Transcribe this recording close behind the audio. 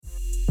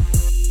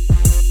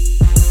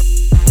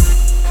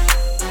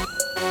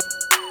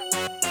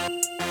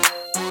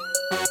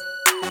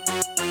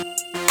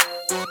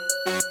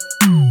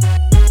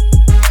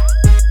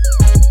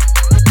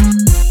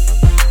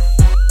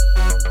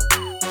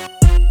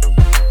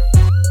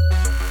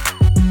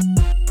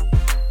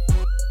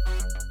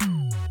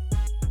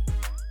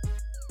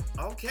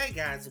Okay,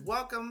 guys,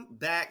 welcome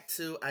back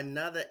to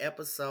another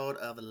episode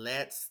of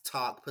Let's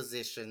Talk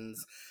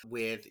Positions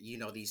with,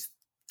 these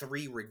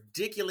three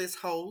ridiculous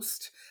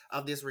hosts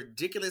of this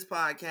ridiculous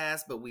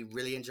podcast, but we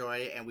really enjoy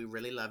it and we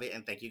really love it.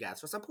 And thank you guys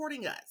for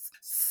supporting us.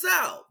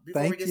 So,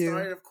 before we Thank get you.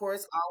 started, of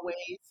course,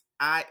 always,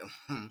 I,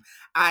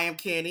 I am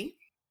Kenny.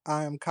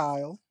 I am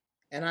Kyle.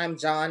 And I'm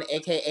John,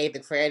 aka the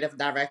creative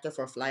director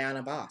for Fly on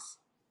a Boss.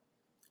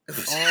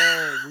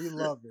 Oh, we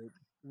love it.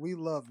 We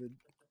love it.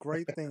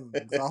 Great things.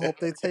 I hope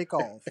they take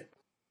off.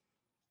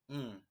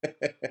 Mm,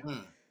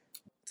 mm.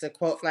 To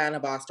quote Fly on a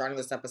Boss starting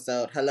this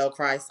episode, "Hello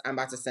Christ, I'm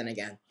about to sin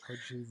again." Oh,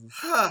 Jesus.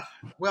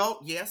 Well,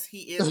 yes, he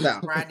is. So.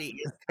 Friday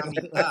is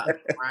coming up.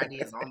 Friday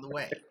is on the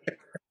way.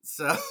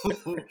 So,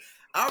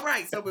 all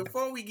right. So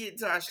before we get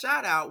to our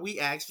shout out, we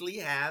actually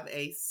have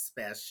a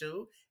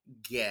special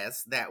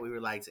guest that we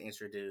would like to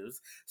introduce.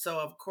 So,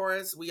 of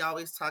course, we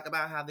always talk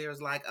about how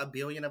there's like a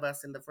billion of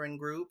us in the friend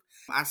group.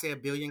 I say a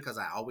billion because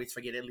I always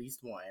forget at least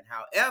one.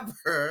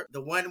 However, the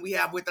one we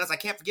have with us, I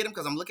can't forget him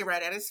because I'm looking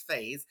right at his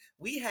face.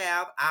 We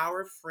have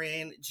our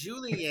friend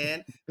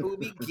Julian, who will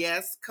be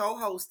guest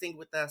co-hosting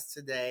with us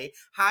today.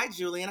 Hi,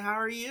 Julian. How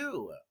are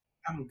you?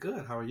 I'm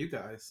good. How are you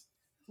guys?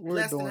 We're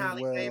Less than doing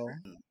highly well.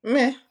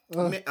 Meh.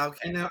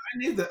 Okay. Now I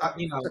need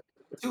the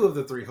two of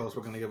the three hosts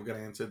we're going to give a good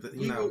answer.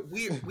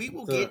 We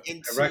will The get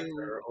into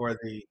director or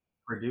the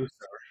producer.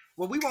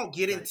 well, we won't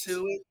get Right.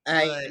 into it.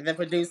 But The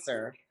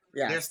producer.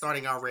 they're Yes.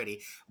 starting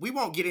already. We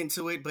won't get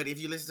into it, but if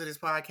you listen to this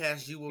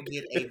podcast, you will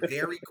get a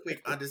very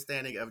quick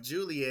understanding of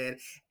Julian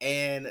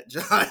and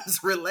John's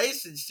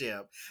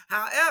relationship.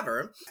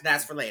 However,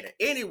 that's for later.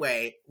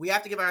 Anyway, we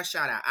have to give our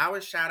shout out.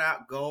 Our shout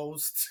out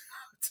goes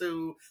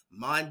to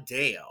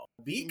Mondale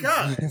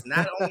because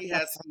not only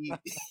has he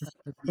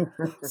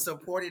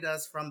supported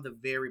us from the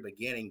very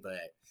beginning,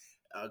 but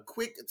a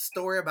quick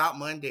story about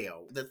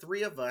Mondale. The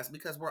three of us,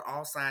 because we're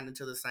all signed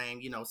into the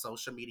same,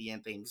 social media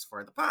and things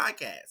for the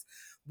podcast.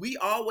 We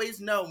always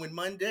know when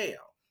Mondale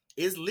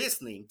is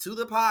listening to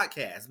the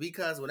podcast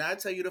because when I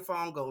tell you the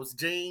phone goes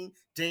ding,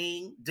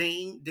 ding,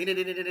 ding, ding, ding,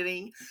 ding, ding,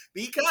 ding,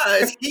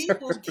 because he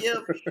will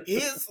give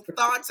his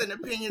thoughts and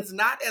opinions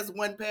not as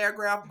one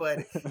paragraph, but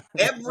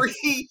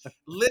every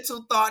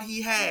little thought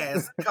he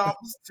has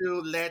comes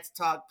to Let's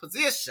Talk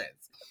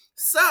Positions.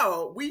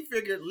 So we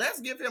figured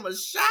let's give him a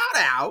shout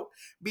out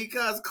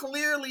because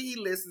clearly he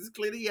listens,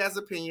 clearly he has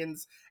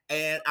opinions,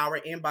 and our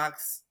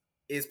inbox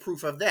is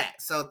proof of that.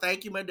 So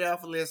thank you, Mandel,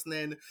 for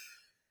listening.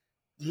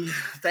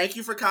 Thank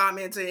you for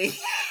commenting.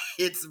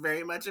 It's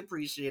very much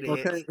appreciated.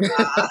 Okay.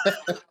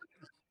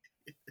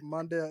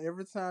 Mondale,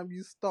 every time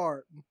you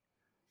start,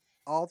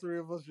 all three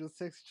of us just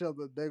text each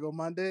other. There go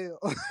Mondale.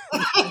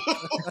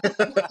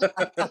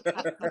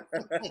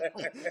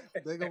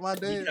 There go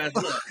Mondale.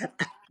 Because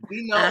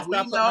we know, After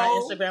I put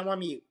my Instagram on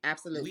mute.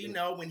 Absolutely. we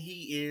know when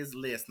he is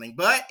listening,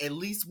 but at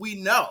least we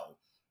know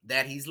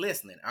that he's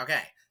listening.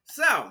 Okay,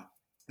 so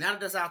now that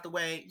that's out the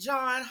way,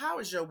 John, how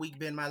has your week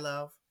been, my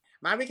love?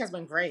 My week has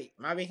been great.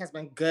 My week has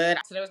been good.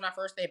 Today was my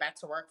first day back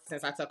to work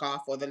since I took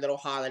off for the little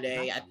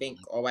holiday, I think,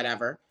 or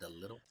whatever. The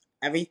little.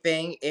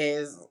 Everything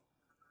is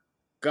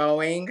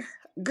going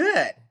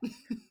good.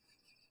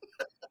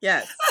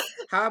 Yes.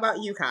 How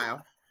about you,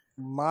 Kyle?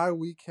 My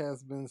week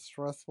has been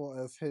stressful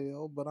as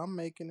hell, but I'm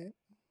making it.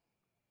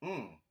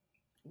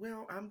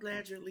 Well, I'm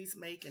glad you're at least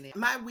making it.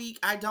 My week,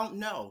 I don't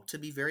know, to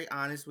be very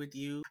honest with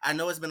you. I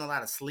know it's been a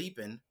lot of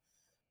sleeping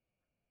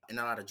and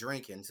a lot of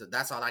drinking, so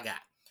that's all I got.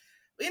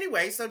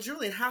 Anyway, so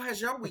Julian, how has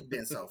your week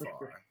been so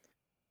far?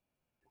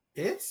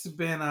 It's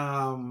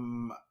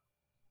been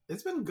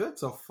good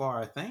so far.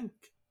 I think.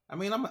 I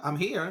mean, I'm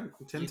here,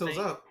 10 You toes think?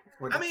 up.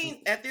 I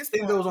mean, at this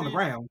 10 point, toes on the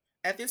ground.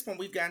 At this point,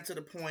 we've gotten to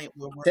the point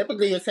where we're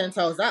Typically, you're 10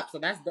 toes up, so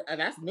that's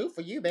new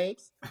for you,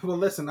 babes. Well,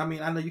 listen. I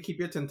mean, I know you keep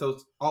your 10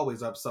 toes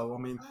always up, so I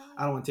mean,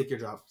 I don't want to take your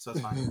job, so it's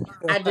fine.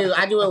 I do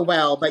it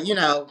well, but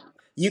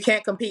you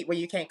can't compete where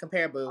you can't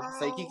compare, boo.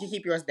 So you can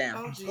keep yours down.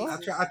 Oh, I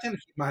Jesus. tend to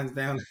keep mine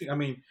down. I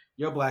mean,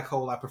 your black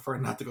hole, I prefer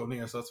not to go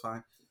near, so it's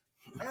fine.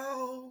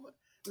 Oh,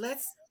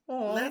 let's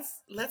Aw.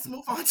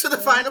 move on to the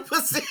final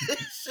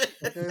position.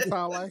 Okay, it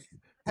sound like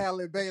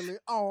Halle Bailey.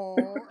 Oh,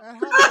 and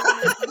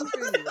how does that make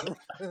you feel?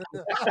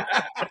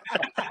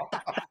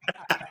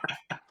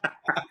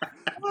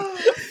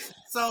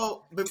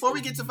 So before we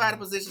get to final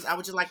positions, I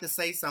would just like to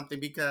say something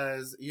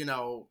because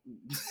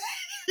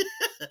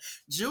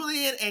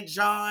Julian and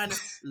John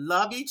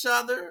love each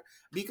other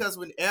because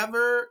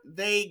whenever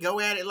they go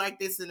at it like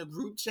this in a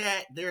group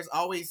chat, there's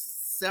always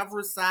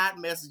several side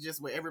messages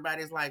where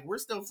everybody's like, "We're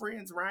still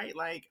friends, right?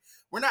 Like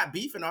we're not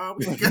beefing, are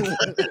we?"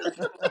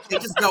 They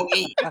just go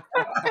in.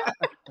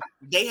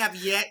 They have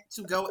yet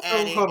to go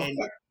at it. Hold on. And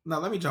No,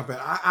 let me jump in.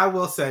 I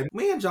will say,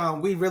 me and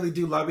John, we really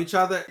do love each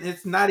other.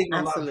 It's not even a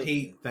Absolutely.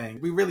 love-hate thing.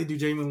 We really do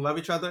genuinely love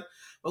each other,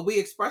 but we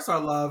express our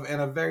love in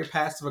a very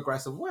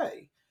passive-aggressive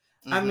way.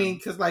 I mean,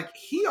 because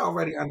he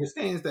already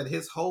understands that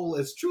his hole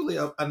is truly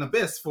an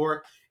abyss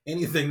for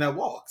anything that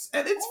walks,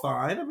 and it's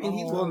fine. I mean,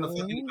 he's willing to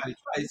fuck anybody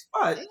twice,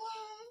 but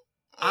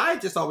I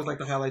just always like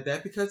to highlight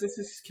that because this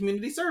is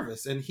community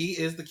service, and he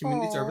is the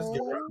community service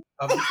giver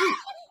of the group.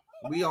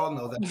 We all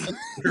know that's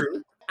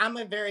true. I'm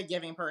a very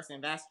giving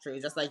person. That's true.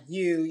 Just like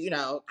you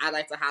know, I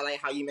like to highlight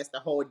how you missed the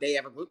whole day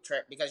of a group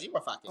trip because you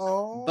were fucking.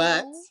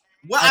 But Oh,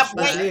 Well, I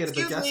wait, did, but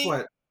excuse guess me. what?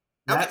 Okay,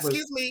 That was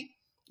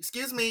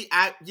excuse me.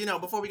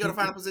 Before we go to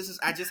final positions,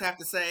 I just have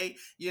to say,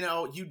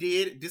 you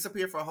did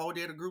disappear for a whole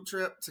day of a group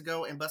trip to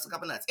go and bust a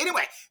couple nuts.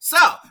 Anyway,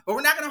 but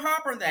we're not going to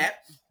harp on that.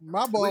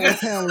 my boy We're was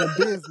handling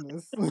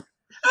business.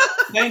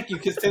 thank you,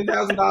 because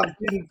 $10,000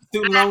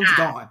 student loans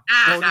gone.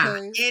 Okay.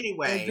 And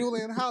Anyway,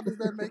 Julian, how does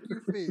that make you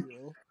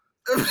feel?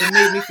 It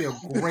made me feel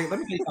great. Let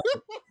me tell you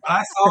something. When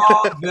I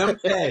saw them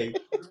pay,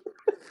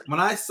 when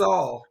I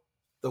saw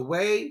the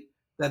way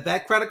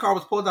that credit card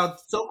was pulled out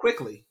so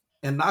quickly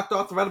and knocked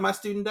off the rest of my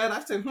student debt,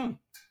 I said,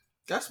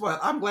 guess what?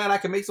 I'm glad I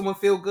can make someone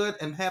feel good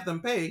and have them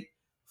pay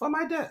for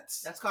my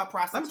debts. that's called Let me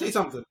prostitution. tell you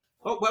something.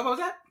 Oh, what was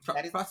that?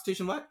 That is-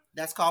 Prostitution what?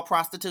 That's called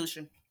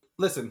prostitution.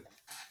 Listen,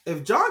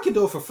 if John can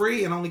do it for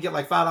free and only get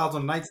like $5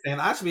 on a nightstand,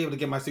 I should be able to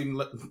get my student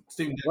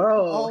debt. whoa,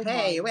 Oh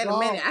hey, my wait a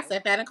minute. I God.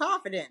 said that in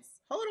confidence.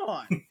 Hold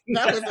on.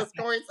 That was a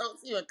story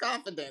told to you in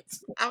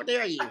confidence. How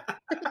dare you?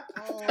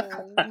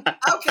 Oh,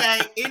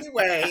 Okay.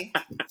 Anyway,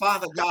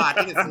 Father God,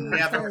 change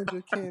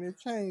it, Kenny.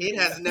 Change it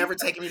has never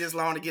taken me this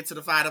long to get to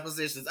the final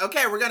positions.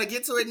 Okay, we're gonna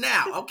get to it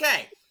now.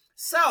 Okay.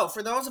 So,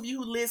 for those of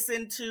you who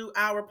listened to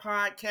our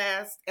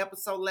podcast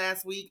episode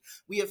last week,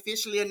 we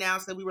officially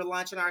announced that we were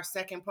launching our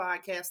second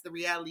podcast, The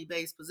Reality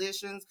Based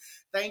Positions.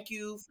 Thank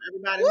you for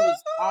everybody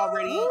who's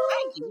already,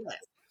 thank you, yes,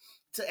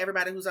 to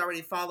everybody who's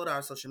already followed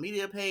our social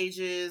media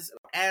pages.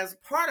 As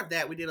part of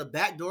that, we did a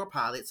backdoor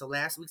pilot. So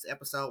last week's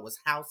episode was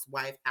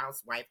Housewife,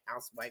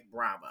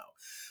 Bravo.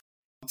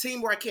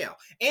 Team Raquel.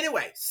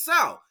 Anyway,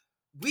 so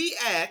we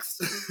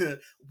asked,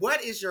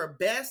 what is your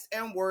best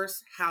and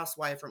worst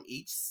housewife from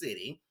each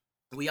city?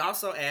 We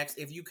also asked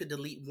if you could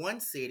delete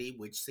one city,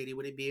 which city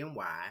would it be and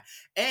why?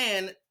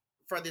 And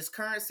for this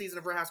current season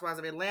of Real Housewives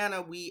of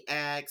Atlanta, we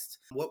asked,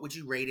 what would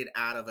you rate it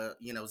out of a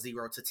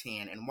 0 to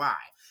 10 and why?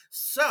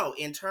 So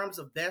in terms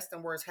of best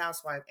and worst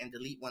housewife and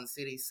delete one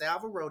city,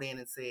 Salva wrote in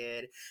and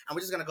said, and we're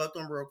just going to go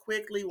through them real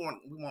quickly. We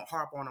won't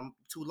harp on them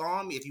too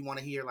long. If you want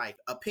to hear like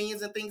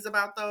opinions and things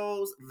about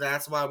those,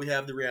 that's why we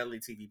have the reality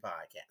TV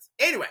podcast.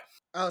 Anyway.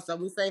 Oh, so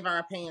we save our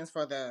opinions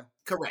for the...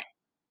 Correct.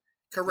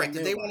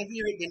 If they want to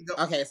hear it, then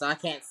go. Okay, so I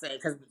can't say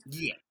because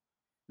yeah,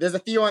 there's a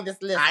few on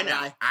this list. I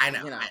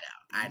know.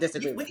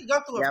 Disagree. We can go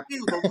through a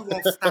few, but we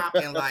won't stop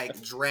and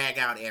like drag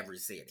out every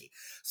city.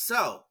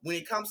 So when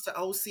it comes to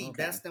OC,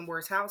 best and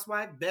worst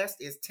housewife,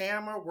 best is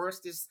Tamara,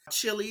 worst is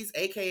Chili's,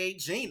 aka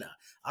Gina.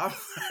 All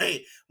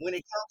right. When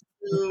it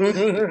comes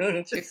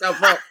to she's so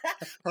broke.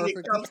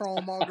 Perfect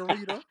Patron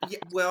margarita. Yeah,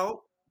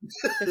 well.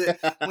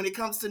 When it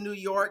comes to New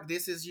York,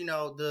 this is,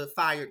 the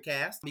fired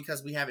cast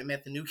because we haven't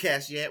met the new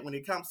cast yet. When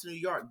it comes to New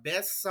York,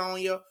 best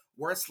Sonia,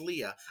 worst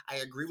Leah. I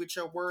agree with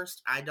your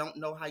worst. I don't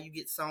know how you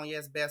get Sonia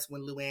as best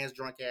when Luann's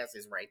drunk ass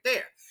is right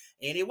there.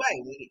 Anyway,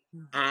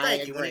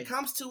 thank you. When it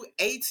comes to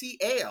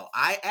ATL,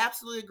 I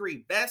absolutely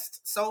agree.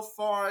 Best so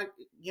far,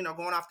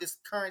 going off this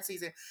current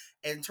season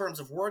in terms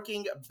of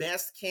working,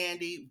 best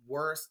Candy,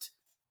 worst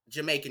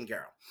Jamaican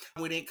girl.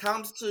 When it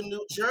comes to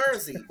New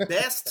Jersey,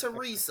 best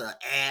Teresa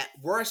at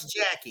worst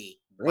Jackie.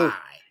 Why?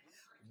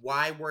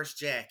 Why worst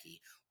Jackie?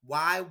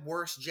 Why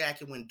worst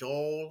Jackie when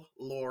Dole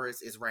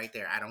Loris is right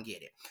there? I don't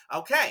get it.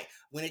 Okay,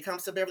 when it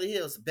comes to Beverly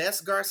Hills,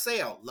 best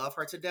Garcelle. Love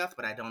her to death,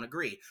 but I don't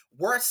agree.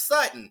 Worst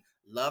Sutton.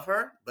 Love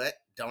her, but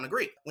don't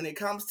agree. When it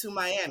comes to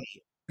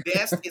Miami,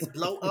 best is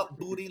Blow Up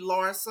Booty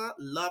Larsa.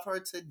 Love her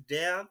to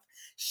death.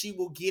 She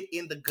will get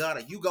in the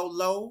gutter. You go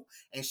low,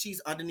 and she's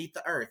underneath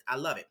the earth. I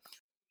love it.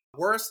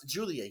 Worst,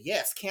 Julia.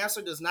 Yes,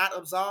 cancer does not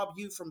absolve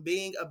you from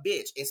being a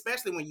bitch,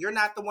 especially when you're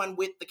not the one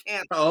with the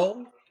cancer.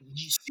 Oh,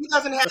 she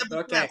doesn't have the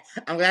okay.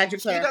 I'm glad you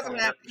clarified. She doesn't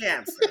have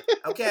cancer.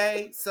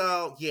 Okay,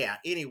 so yeah.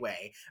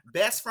 Anyway,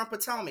 best from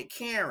Potomac,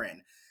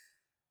 Karen.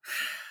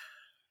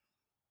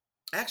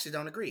 I actually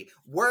don't agree.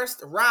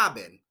 Worst,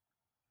 Robin.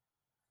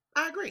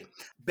 I agree.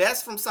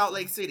 Best from Salt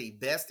Lake City.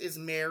 Best is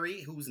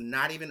Mary, who's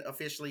not even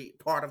officially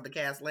part of the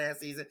cast last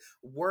season.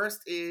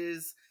 Worst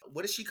is,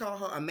 what does she call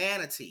her? A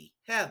manatee,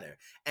 Heather.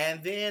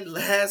 And then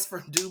last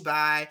from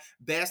Dubai,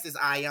 best is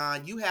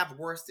Ayan. You have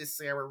worst is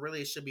Sarah.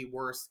 Really, it should be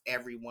worst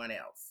everyone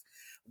else.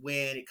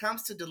 When it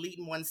comes to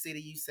deleting one city,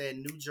 you said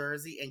New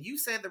Jersey. And you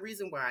said the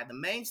reason why the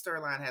main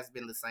storyline has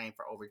been the same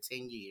for over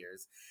 10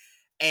 years.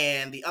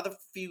 And the other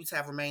feuds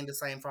have remained the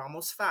same for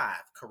almost 5,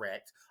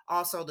 correct?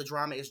 Also, the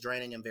drama is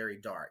draining and very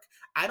dark.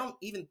 I don't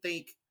even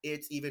think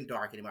it's even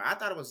dark anymore. I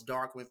thought it was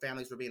dark when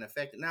families were being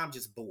affected. Now I'm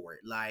just bored.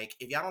 Like,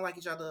 if y'all don't like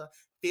each other,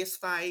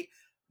 fist fight,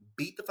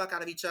 beat the fuck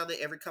out of each other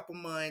every couple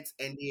months,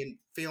 and then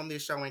film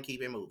this show and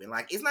keep it moving.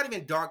 Like, it's not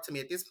even dark to me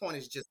at this point.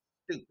 It's just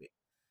stupid.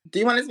 Do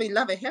you want us to be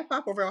Love and Hip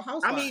Hop or Real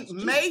Housewives? I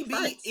mean,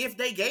 maybe if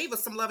they gave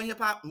us some Love and Hip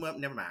Hop, well,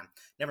 never mind.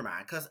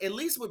 Because at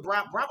least with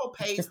Bravo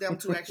pays them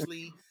to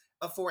actually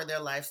afford their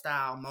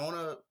lifestyle.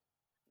 Mona,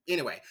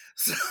 anyway.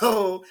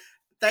 So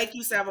Thank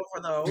you, several,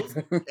 for those.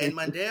 And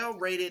Mundell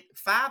rated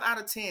 5 out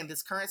of 10.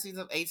 This current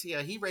season of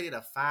ATL, he rated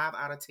a 5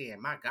 out of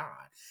 10. My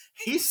God.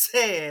 He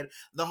said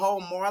the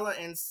whole Marla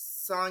and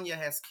Sonya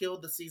has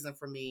killed the season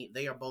for me.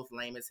 They are both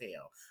lame as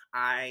hell.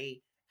 I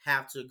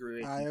have to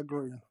agree with I you.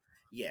 agree.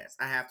 Yes,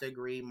 I have to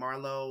agree.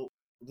 Marlo,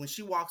 when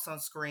she walks on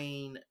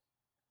screen,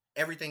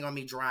 everything on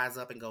me dries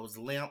up and goes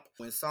limp.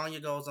 When Sonya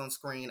goes on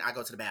screen, I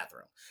go to the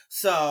bathroom.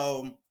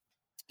 So,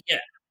 yeah.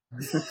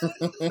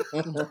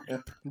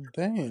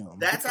 Damn.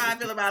 That's how I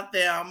feel about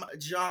them.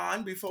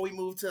 John, before we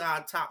move to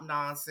our top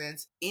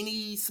nonsense,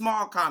 any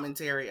small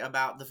commentary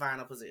about the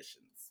final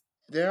positions?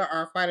 There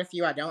are quite a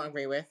few I don't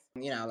agree with.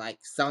 Like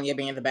Sonia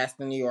being the best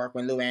in New York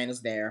when Luann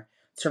is there.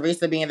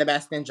 Teresa being the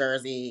best in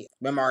Jersey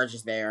when Marge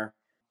is there.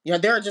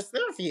 There are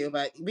a few,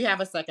 but we have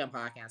a second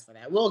podcast for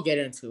that. We'll get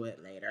into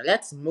it later.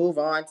 Let's move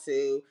on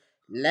to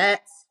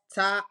Let's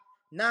Talk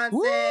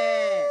Nonsense.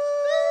 Woo!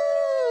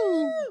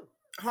 Woo!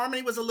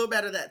 Harmony was a little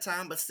better that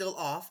time, but still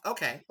off.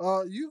 Okay.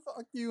 You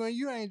fuck you and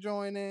you ain't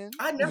join in.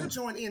 I never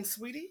join in,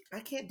 sweetie.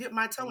 I can't dip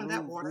my toe in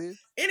that Rude water. bitch.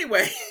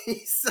 Anyway,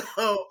 so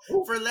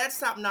for Let's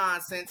Stop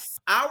Nonsense,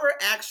 our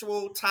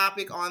actual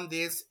topic on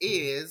this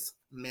is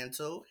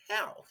mental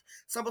health.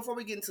 So before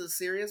we get into the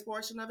serious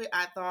portion of it,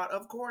 I thought,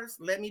 of course,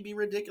 let me be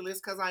ridiculous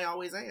because I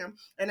always am.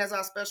 And as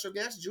our special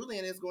guest,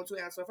 Julian is going to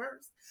answer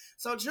first.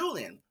 So,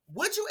 Julian,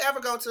 would you ever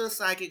go to a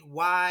psychic?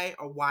 Why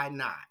or why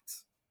not?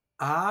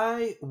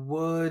 I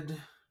would.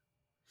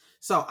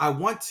 So I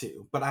want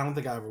to, but I don't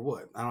think I ever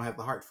would. I don't have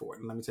the heart for it.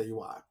 And let me tell you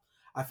why.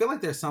 I feel like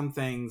there's some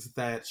things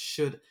that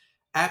should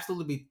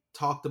absolutely be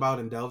talked about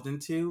and delved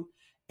into.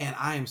 And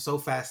I am so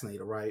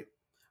fascinated, right?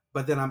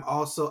 But then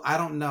I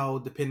don't know,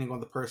 depending on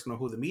the person or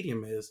who the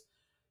medium is,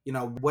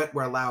 what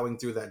we're allowing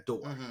through that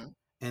door. Mm-hmm.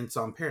 And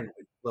so I'm paranoid,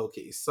 low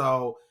key.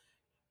 So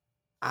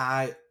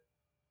I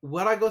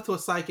would I go to a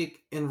psychic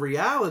in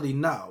reality?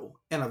 No.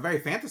 In a very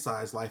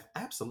fantasized life,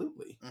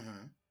 absolutely.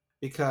 Mm-hmm.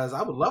 Because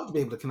I would love to be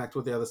able to connect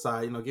with the other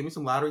side. Give me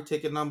some lottery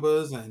ticket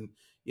numbers and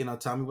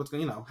tell me what's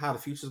going, how the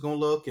future's going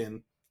to look,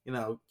 and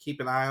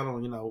keep an eye out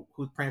on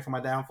who's praying for my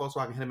downfall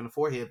so I can hit him in the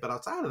forehead. But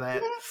outside of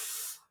that,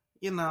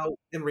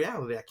 in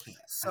reality, I can't.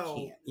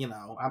 So,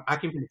 I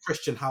came from a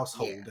Christian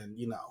household, yeah. and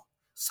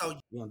So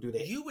you don't do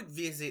that. you would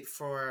visit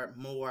for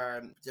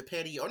more the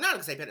petty, or not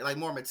to say petty, like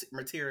more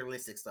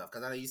materialistic stuff.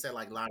 Because I know you said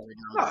like lottery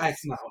No, numbers.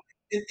 actually, no.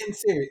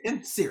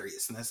 In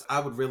seriousness,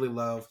 I would really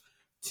love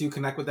to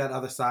connect with that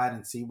other side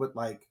and see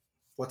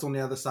what's on the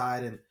other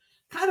side, and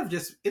kind of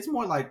just it's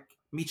more like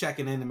me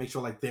checking in to make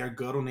sure like they're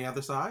good on the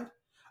other side.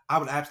 I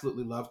would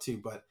absolutely love to,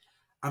 but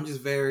I'm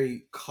just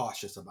very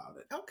cautious about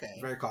it. Okay.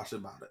 Very cautious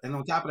about it. And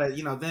on top of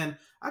that, then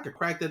I could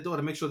crack that door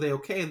to make sure they're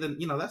okay, and then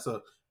that's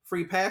a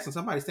free pass, and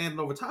somebody standing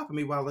over top of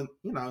me while in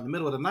the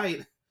middle of the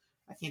night.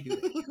 I can't do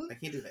that. I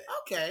can't do that.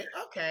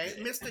 Okay.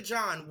 Mr.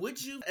 John,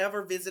 would you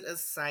ever visit a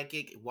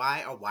psychic?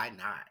 Why or why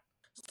not?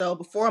 So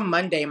before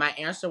Monday, my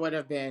answer would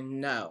have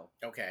been no.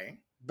 Okay.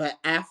 But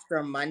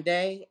after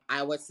Monday,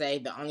 I would say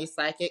the only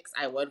psychics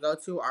I would go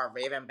to are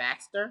Raven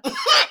Baxter.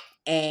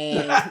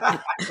 And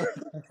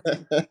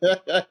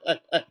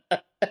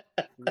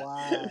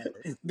Why?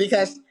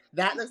 because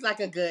that looks like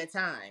a good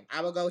time.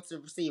 I would go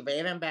to see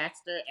Raven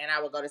Baxter, and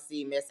I would go to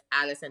see Miss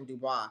Alison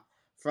Dubois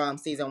from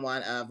season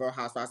 1 of Real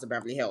Housewives of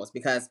Beverly Hills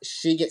because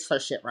she gets her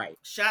shit right.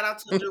 Shout out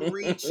to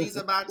Dorit. She's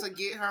about to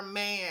get her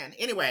man.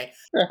 Anyway.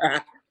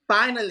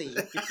 Finally.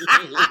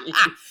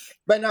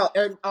 But no,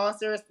 in all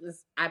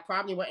seriousness, I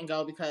probably wouldn't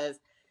go because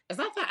it's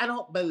not that I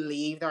don't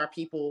believe there are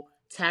people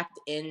tapped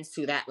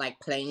into that like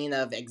plane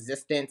of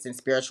existence and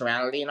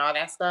spirituality and all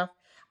that stuff.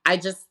 I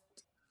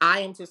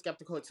am too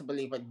skeptical to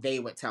believe what they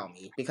would tell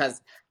me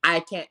because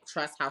I can't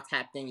trust how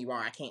tapped in you are.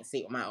 I can't see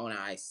it with my own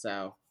eyes.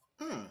 So,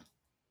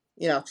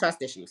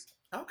 trust issues.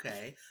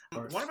 Okay.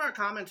 One of our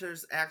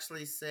commenters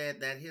actually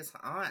said that his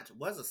aunt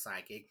was a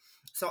psychic.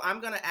 So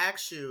I'm going to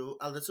ask you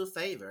a little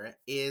favor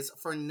is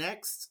for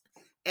next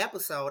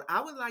episode,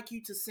 I would like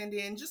you to send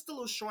in just a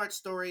little short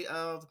story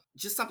of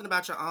just something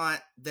about your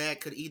aunt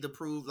that could either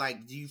prove like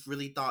you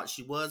really thought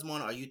she was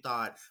one or you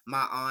thought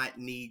my aunt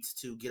needs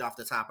to get off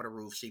the top of the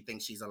roof. She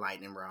thinks she's a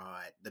lightning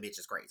rod. The bitch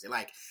is crazy.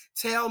 Like,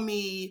 tell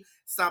me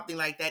something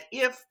like that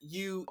if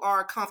you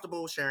are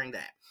comfortable sharing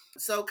that.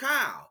 So,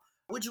 Kyle,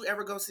 would you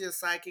ever go see a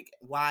psychic?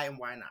 Why and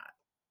why not?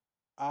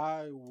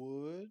 I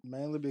would,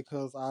 mainly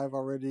because I've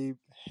already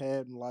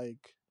had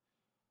like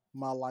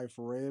my life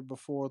read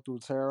before through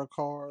tarot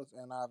cards,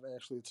 and I've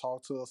actually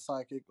talked to a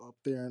psychic up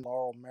there in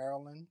Laurel,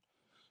 Maryland.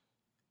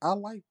 I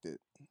liked it.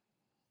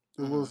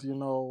 It was,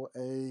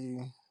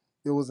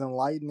 it was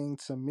enlightening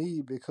to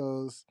me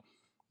because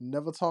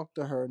never talked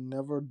to her,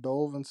 never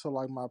dove into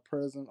like my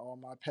present or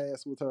my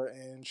past with her,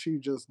 and she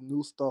just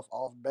knew stuff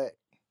off back.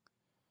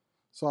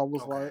 So I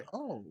was like, Okay.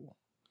 oh,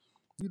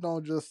 you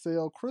don't just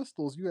sell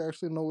crystals, you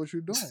actually know what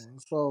you're doing.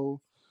 So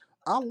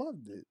I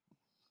loved it.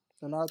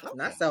 And I Not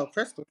Okay. sell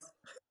crystals.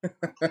 I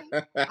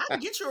can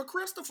get you a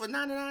crystal for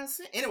 99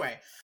 cents. Anyway,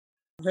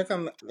 Here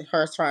come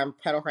her trying to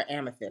peddle her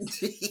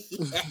amethyst.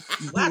 Yeah.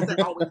 Why is that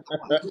always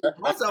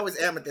why is it always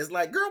amethyst?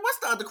 Like, girl, what's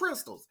the other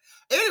crystals?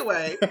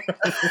 Anyway,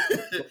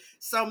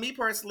 so me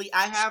personally,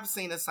 I have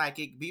seen a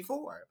psychic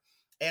before,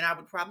 and I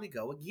would probably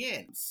go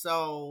again.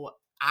 So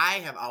I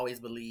have always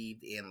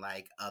believed in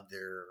like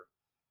other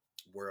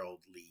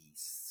worldly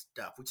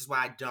stuff, which is why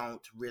I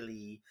don't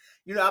really,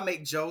 I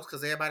make jokes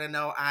because everybody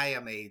know I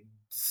am a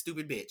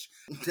stupid bitch.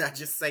 I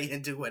just say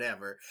and do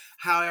whatever.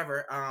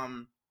 However,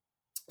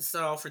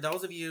 so for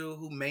those of you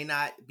who may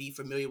not be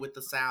familiar with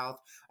the South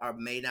or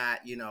may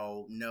not,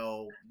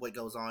 know what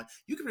goes on,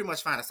 you can pretty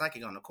much find a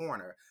psychic on the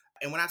corner.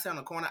 And when I say on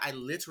the corner, I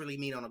literally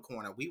mean on the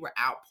corner. We were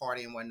out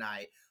partying one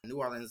night, New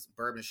Orleans,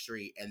 Bourbon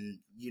Street, and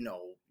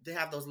they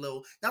have those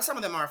little. Now some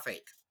of them are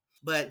fake,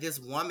 but this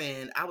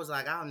woman, I was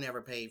like, I'll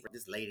never pay for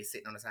this lady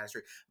sitting on the side of the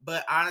street.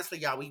 But honestly,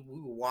 y'all, we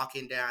were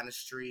walking down the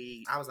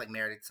street. I was like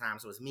married at the time,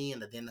 so it was me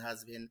and the then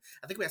husband.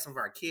 I think we had some of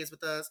our kids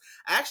with us.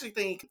 I actually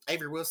think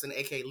Avery Wilson,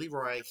 aka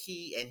Leroy,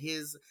 he and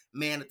his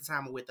man at the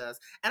time were with us.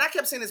 And I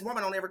kept seeing this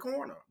woman on every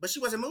corner, but she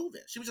wasn't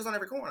moving. She was just on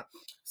every corner.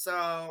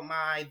 So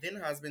my then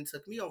husband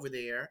took me over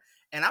there,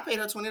 and I paid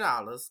her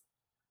 $20.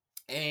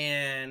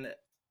 And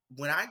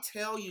when I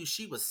tell you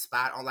she was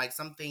spot on, like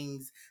some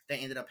things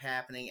that ended up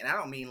happening, and I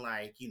don't mean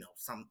like,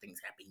 some things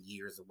happened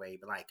years away,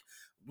 but like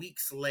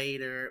weeks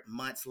later,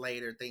 months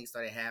later, things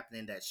started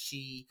happening that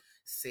she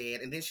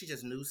said, and then she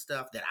just knew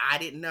stuff that I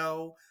didn't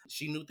know.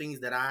 She knew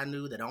things that I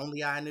knew that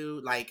only I knew.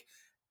 Like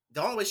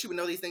the only way she would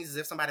know these things is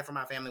if somebody from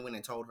my family went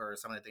and told her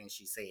some of the things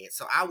she said.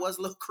 So I was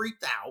a little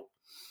creeped out.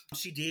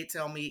 She did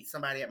tell me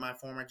somebody at my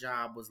former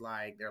job was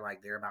like,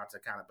 they're about to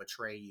kind of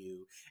betray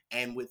you.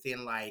 And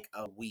within like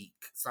a week,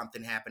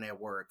 something happened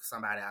at work.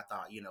 Somebody I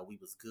thought, we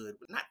was good,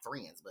 but not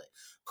friends, but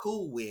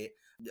cool with,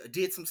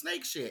 did some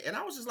snake shit. And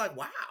I was just like,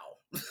 wow.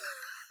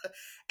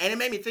 And it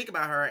made me think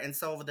about her. And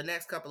so over the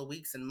next couple of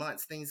weeks and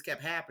months, things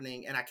kept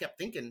happening. And I kept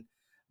thinking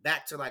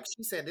back to like,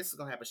 she said this is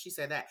going to happen. She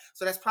said that.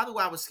 So that's probably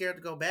why I was scared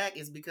to go back,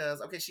 is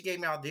because, okay, she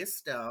gave me all this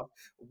stuff.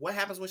 What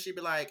happens when she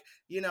be like,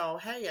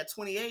 hey, at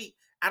 28,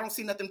 I don't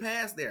see nothing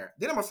past there.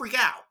 Then I'm going to freak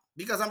out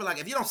because I'm like,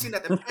 if you don't see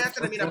nothing past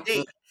it, I mean, I'm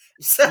dead.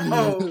 So,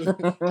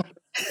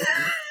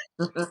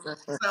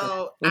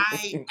 so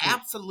I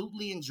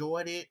absolutely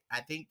enjoyed it.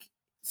 I think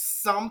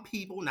some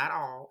people, not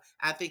all,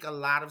 I think a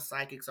lot of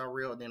psychics are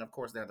real. And then, of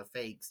course, they're the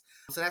fakes.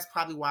 So that's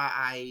probably why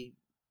I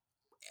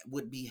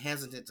would be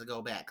hesitant to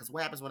go back. Because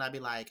what happens when I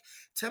be like,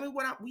 tell me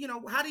what how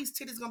these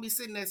titties gonna be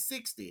sitting at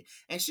 60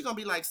 and she gonna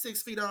be like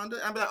 6 feet under?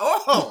 I'll be like,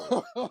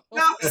 oh,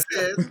 no,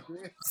 sis.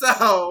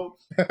 So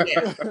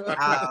yeah.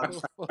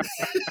 Um,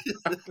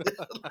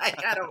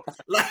 like I don't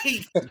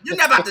like you're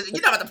not about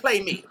to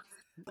play me.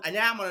 And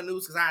now I'm on the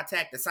news because I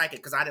attacked the psychic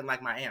because I didn't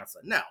like my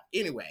answer. No,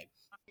 anyway.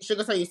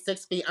 Sugar tell you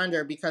 6 feet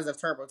under because of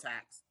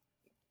TurboTax.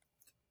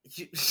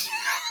 You,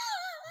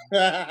 we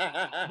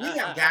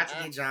have got to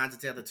get John to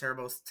tell the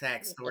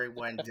TurboTax story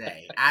one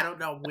day. I don't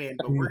know when,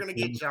 but we're gonna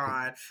get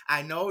John.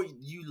 I know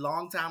you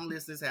longtime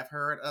listeners have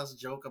heard us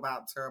joke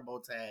about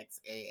TurboTax,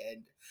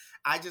 and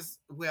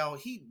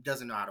he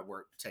doesn't know how to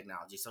work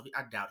technology, so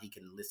I doubt he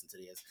can listen to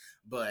this.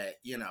 But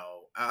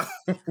we'll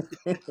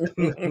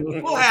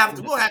have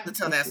to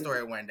tell that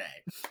story one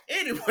day.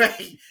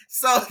 Anyway,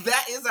 so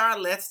that is our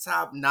Let's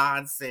Talk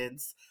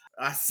Nonsense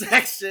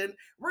section.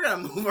 We're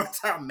gonna move on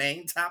to our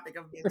main topic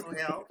of mental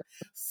health.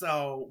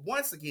 So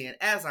once again,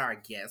 as our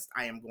guest,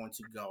 I am going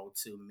to go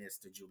to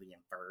Mr. Julian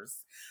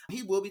first.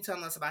 He will be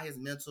telling us about his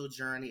mental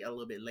journey a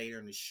little bit later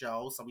in the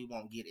show, so we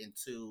won't get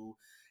into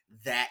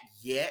that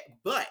yet.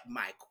 But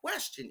my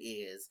question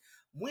is,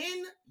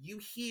 when you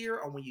hear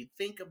or when you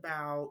think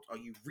about or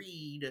you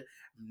read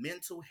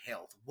mental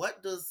health,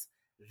 what does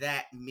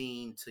that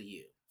mean to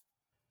you?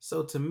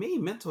 So to me,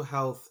 mental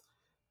health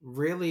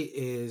really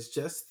is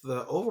just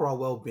the overall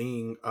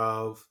well-being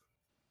of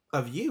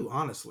you,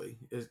 honestly.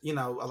 A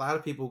lot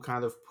of people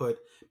kind of put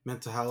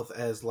mental health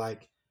as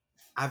like,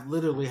 I've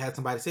literally had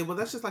somebody say, well,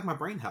 that's just like my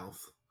brain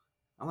health.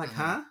 I'm like,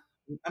 Mm-hmm. huh?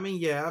 I mean,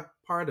 yeah,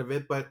 part of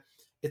it, but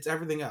it's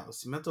everything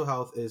else. Mental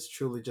health is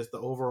truly just the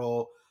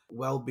overall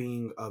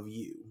well-being of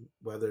you,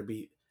 whether it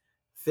be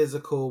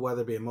physical,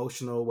 whether it be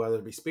emotional, whether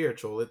it be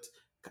spiritual. It's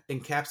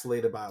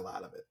encapsulated by a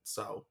lot of it.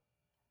 So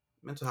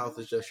mental health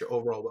is just your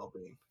overall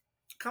well-being.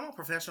 Come on,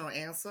 professional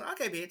answer.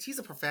 Okay, bitch. He's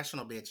a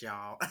professional bitch,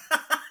 y'all.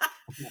 I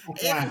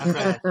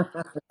Anyway. try.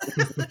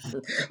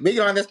 Being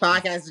on this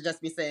podcast is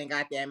just be saying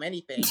goddamn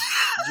anything.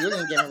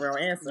 Julian giving real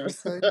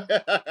answers. Okay.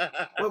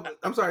 Well,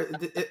 I'm sorry.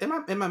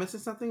 Am I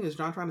missing something? Is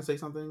John trying to say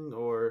something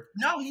or?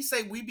 No, he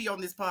say we be on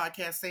this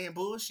podcast saying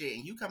bullshit,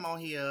 and you come on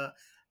here,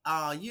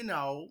 you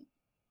know,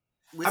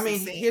 with I some mean,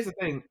 sense. here's the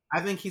thing. I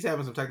think he's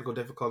having some technical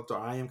difficulties, or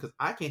I am, because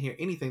I can't hear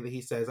anything that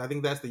he says. I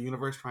think that's the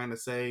universe trying to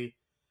say,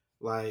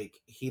 like,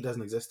 he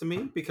doesn't exist to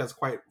me, because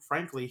quite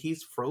frankly,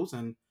 he's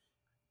frozen,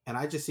 and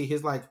I just see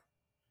his like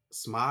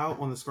smile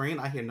on the screen.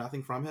 I hear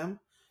nothing from him.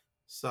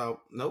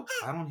 So nope,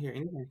 I don't hear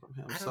anything from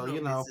him. I don't So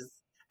know if this is.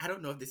 I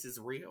don't know if this is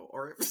real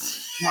or if.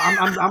 no,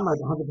 I'm like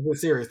 100%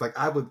 serious. Like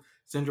I would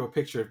send you a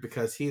picture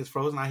because he is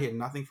frozen. I hear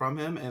nothing from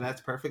him, and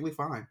that's perfectly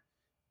fine.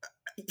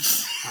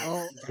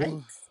 Oh,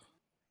 Yikes.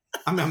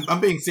 I'm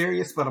being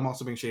serious, but I'm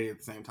also being shady at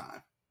the same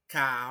time.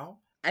 Kyle.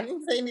 I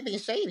didn't say anything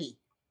shady.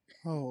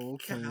 oh,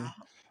 okay. Kyle.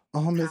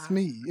 It's Kyle.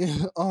 me.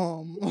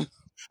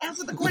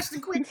 Answer the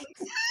question quickly.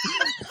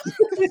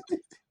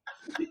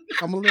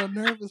 I'm a little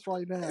nervous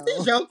right Is now.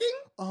 he joking?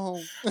 Um,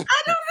 I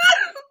don't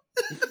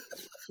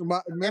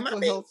my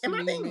mental health to Am I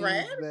me being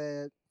read? means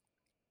that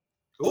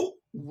know.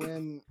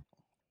 when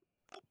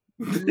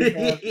you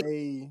have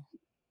a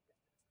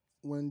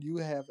when you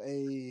have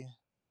a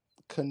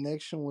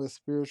connection with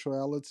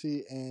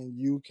spirituality and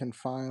you can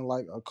find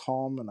like a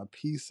calm and a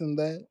peace in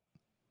that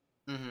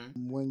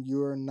Mm-hmm. when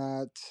you're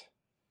not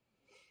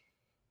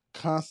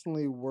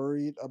constantly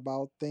worried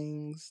about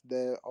things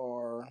that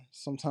are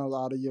sometimes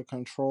out of your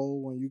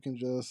control, when you can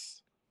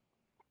just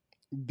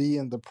be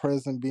in the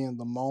present, be in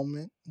the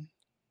moment,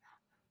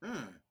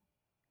 Mm.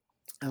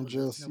 I and would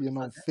love to just know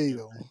what the fuck that feels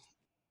feel. like.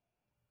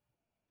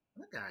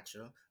 I got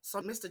you.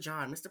 So, Mr.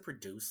 John, Mr.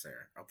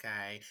 Producer,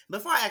 okay.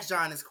 Before I ask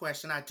John this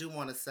question, I do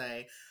want to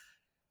say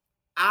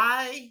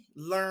I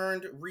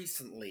learned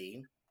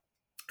recently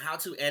how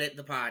to edit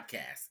the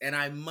podcast. And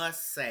I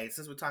must say,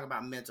 since we're talking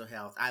about mental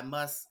health, I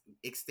must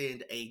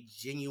extend a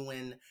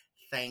genuine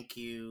thank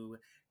you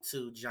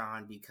to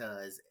John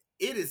because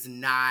it is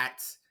not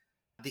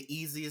the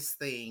easiest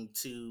thing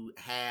to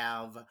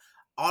have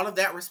all of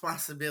that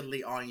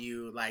responsibility on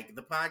you. Like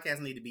the podcast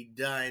need to be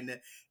done,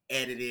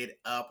 edited,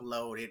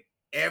 uploaded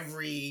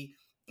every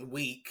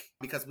week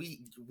because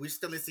we're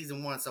still in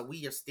season 1, so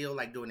we are still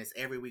like doing this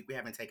every week. We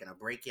haven't taken a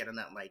break yet or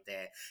nothing like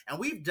that, and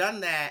we've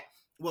done that.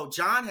 Well,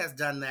 John has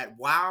done that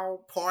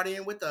while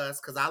partying with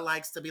us because I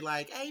likes to be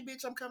like, "Hey,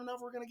 bitch, I'm coming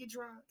over. We're gonna get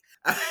drunk,"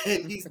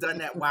 and he's done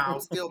that while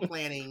still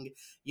planning,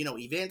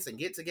 events and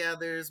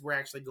get-togethers. We're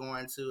actually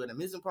going to an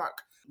amusement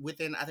park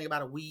within, I think,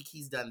 about a week.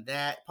 He's done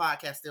that.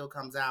 Podcast still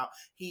comes out.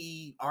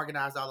 He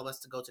organized all of us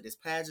to go to this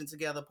pageant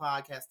together.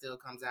 Podcast still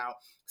comes out.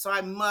 So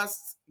I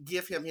must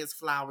give him his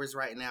flowers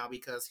right now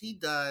because he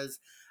does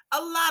a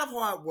lot of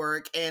hard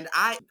work, and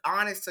I,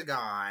 honest to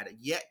God,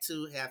 yet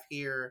to have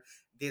hear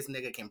this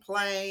nigga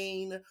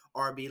complain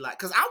or be like,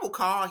 because I will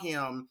call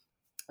him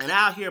and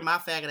I'll hear my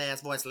faggot ass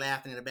voice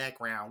laughing in the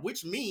background,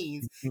 which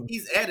means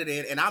he's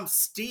edited and I'm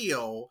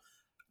still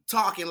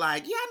talking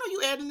like, yeah, I know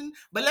you editing,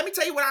 but let me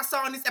tell you what I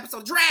saw in this episode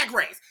of Drag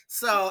Race.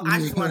 So I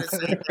just want to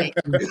say thank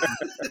you. Snap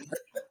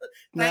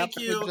Thank it for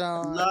you. Love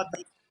John.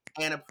 you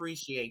and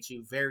appreciate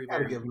you very, Gotta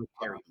very, give him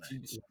very props. You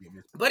much. gotta give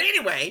him- But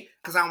anyway,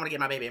 because I don't want to get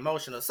my baby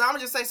emotional. So I'm gonna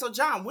just say, so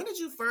John, when did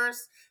you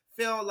first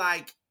feel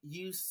like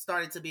you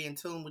started to be in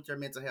tune with your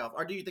mental health?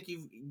 Or do you think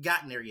you've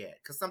gotten there yet?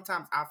 Because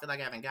sometimes I feel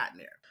like I haven't gotten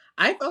there.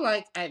 I feel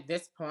like at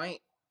this point,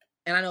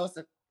 and I know it's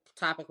a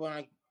topic we're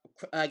going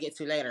to get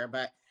to later,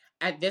 but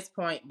at this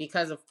point,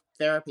 because of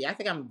therapy, I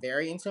think I'm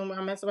very in tune with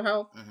my mental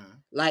health. Mm-hmm.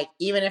 Like,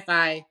 even if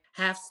I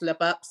have slip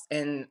ups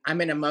and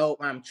I'm in a mode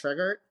where I'm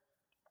triggered,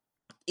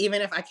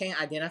 even if I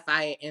can't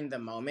identify it in the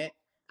moment,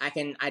 I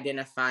can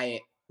identify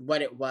it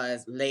what it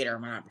was later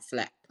when I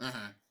reflect.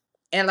 Mm-hmm.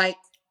 And like,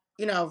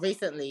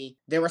 recently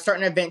there were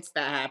certain events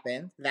that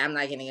happened that I'm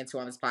not getting into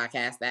on this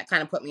podcast that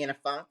kind of put me in a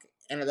funk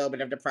and a little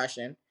bit of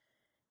depression.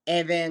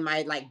 And then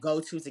my like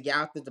go-to to get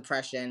out the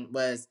depression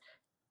was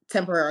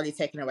temporarily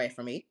taken away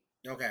from me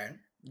Okay.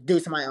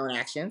 due to my own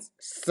actions.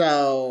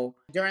 So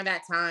during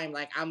that time,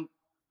 like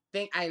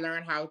think I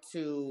learned how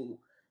to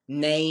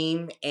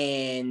name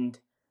and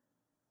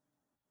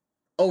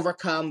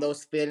overcome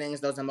those feelings,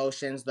 those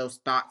emotions, those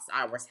thoughts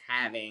I was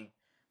having.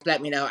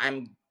 Let me know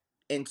I'm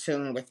in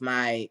tune with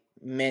my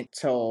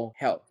mental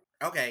health.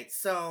 Okay.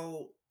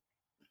 So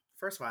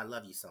first of all, I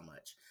love you so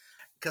much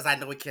because I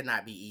know it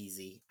cannot be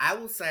easy. I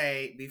will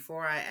say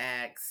before I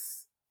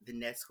ask the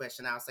next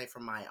question, I'll say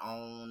from my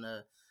own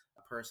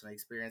personal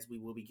experience, we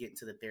will be getting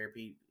to the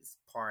therapy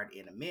part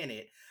in a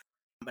minute.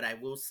 But I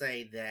will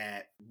say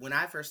that when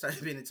I first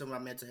started being into my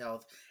mental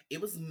health,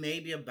 it was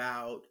maybe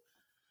about,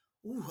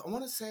 I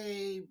want to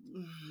say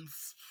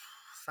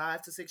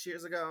 5 to 6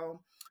 years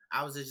ago.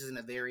 I was just in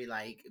a very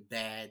like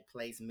bad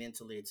place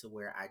mentally to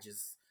where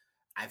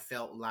I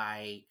felt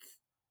like,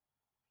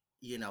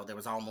 there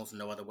was almost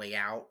no other way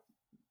out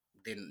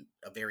than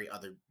a very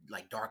other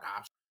like dark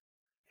option.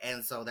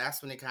 And so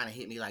that's when it kind of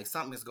hit me like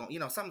something's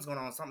going on,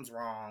 something's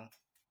wrong.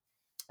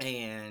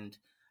 And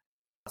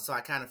so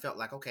I kind of felt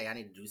like, okay, I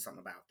need to do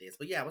something about this.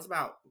 But yeah, it was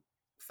about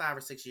 5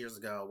 or 6 years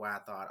ago where I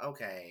thought,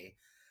 okay,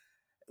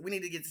 we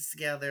need to get this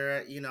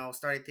together,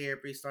 started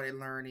therapy, started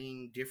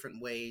learning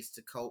different ways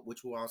to cope,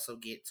 which we'll also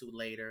get to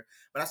later.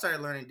 But I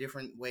started learning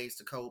different ways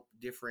to cope,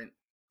 different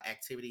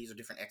activities or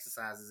different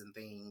exercises and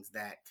things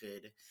that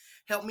could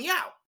help me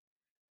out.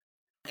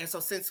 And so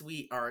since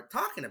we are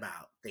talking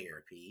about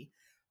therapy,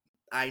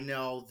 I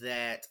know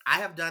that I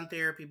have done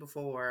therapy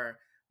before.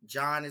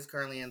 John is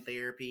currently in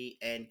therapy,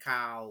 and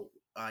Kyle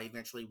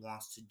eventually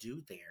wants to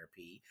do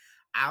therapy.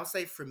 I'll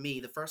say for me,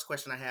 the first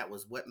question I had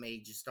was, what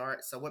made you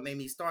start? So, what made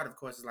me start, of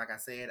course, is like I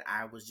said,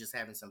 I was just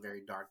having some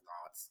very dark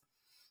thoughts.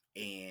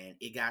 And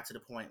it got to the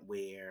point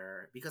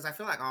where, because I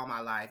feel like all my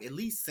life, at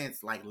least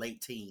since like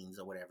late teens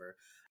or whatever,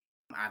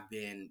 I've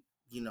been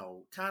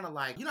kind of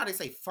like, how they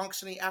say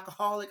functioning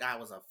alcoholic. I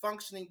was a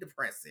functioning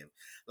depressive.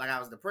 Like I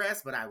was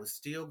depressed, but I was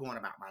still going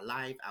about my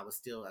life. I was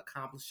still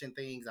accomplishing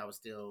things. I was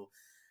still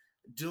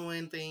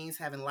doing things,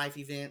 having life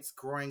events,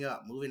 growing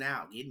up, moving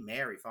out, getting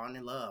married, falling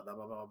in love, blah,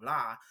 blah, blah,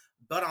 blah.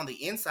 But on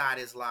the inside,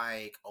 it's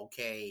like,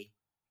 okay,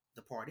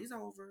 the party's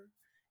over.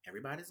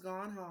 Everybody's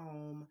gone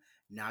home.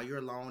 Now you're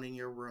alone in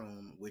your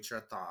room with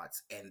your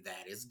thoughts, and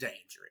that is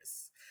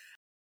dangerous.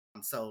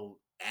 So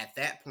at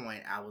that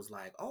point, I was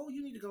like, oh,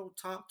 you need to go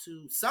talk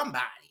to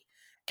somebody.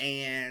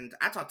 And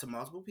I talked to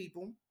multiple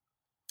people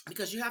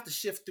because you have to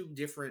shift through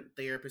different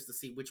therapists to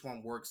see which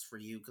one works for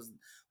you, because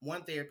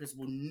one therapist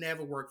will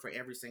never work for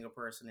every single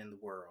person in the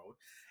world.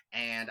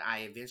 And I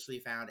eventually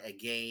found a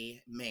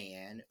gay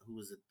man who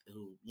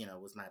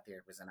was my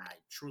therapist, and I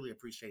truly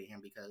appreciated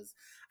him because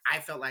I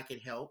felt like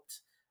it helped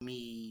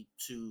me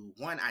to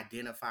one,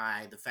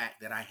 identify the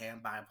fact that I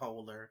am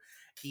bipolar.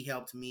 He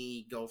helped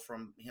me go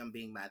from him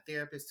being my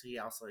therapist to he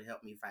also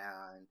helped me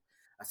find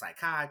a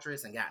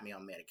psychiatrist and got me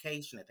on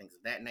medication and things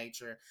of that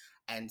nature.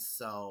 And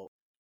so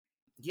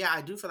yeah,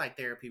 I do feel like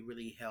therapy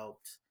really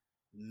helped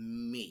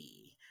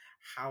me.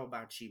 How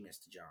about you,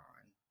 Mr. John?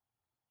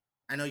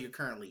 I know you're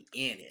currently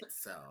in it,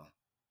 so.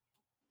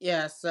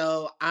 Yeah,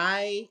 so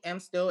I am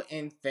still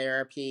in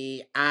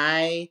therapy.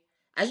 As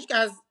you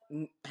guys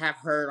have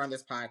heard on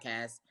this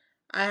podcast,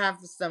 I have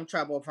some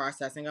trouble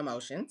processing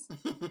emotions.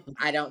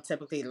 I don't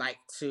typically like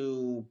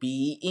to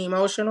be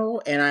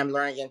emotional, and I'm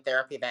learning in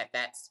therapy that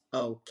that's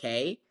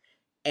okay.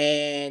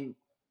 And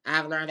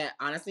I've learned that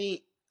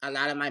honestly, a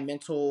lot of my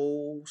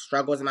mental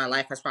struggles in my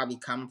life has probably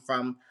come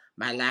from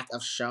my lack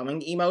of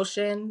showing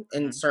emotion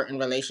in Mhm. certain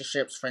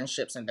relationships,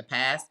 friendships in the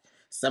past.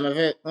 Some of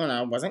it,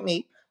 wasn't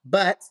me,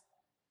 but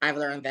I've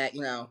learned that,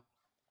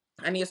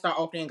 I need to start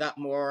opening up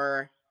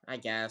more, I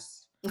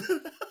guess.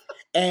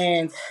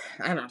 And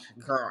I don't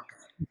know, girl,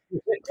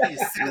 He's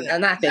sick.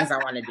 not things I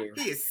want to do.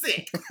 He is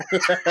sick.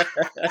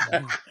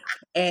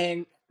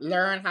 And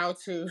learn how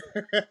to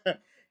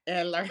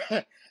and learn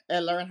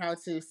and learn how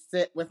to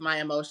sit with my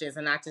emotions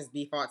and not just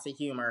default to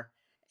humor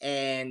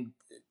and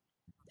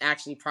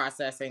actually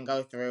process and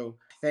go through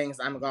things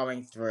I'm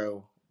going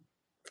through.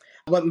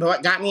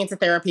 What got me into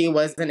therapy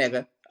was a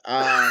nigga.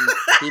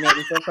 He made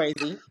me feel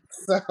crazy.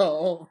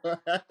 So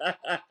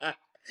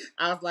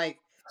I was like,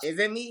 is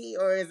it me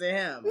or is it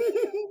him?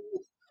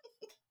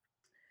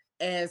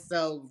 And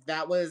so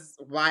that was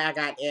why I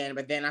got in.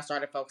 But then I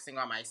started focusing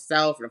on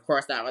myself. And of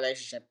course, that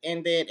relationship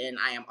ended and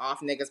I am off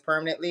niggas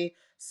permanently.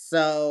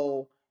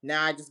 So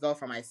now I just go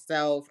for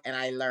myself and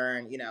I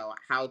learn,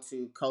 how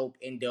to cope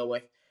and deal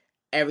with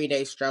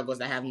everyday struggles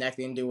that have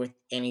nothing to do with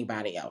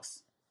anybody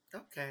else.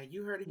 Okay,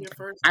 you heard it here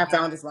first, I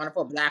found guys. this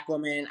wonderful black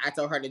woman. I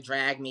told her to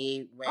drag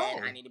me when I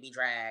Oh, need to be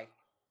dragged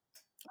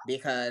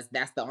because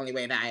that's the only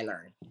way that I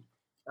learn.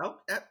 oh,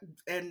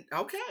 and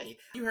okay.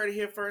 You heard it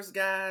here first,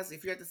 guys.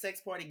 If you're at the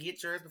sex party,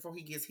 get yours before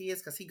he gets his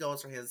because he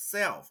goes for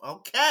himself.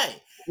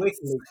 Okay.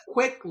 Quickly,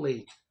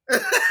 quickly.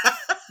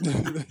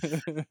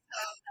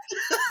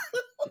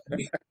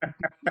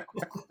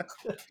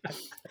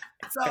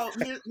 So,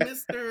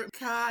 Mr.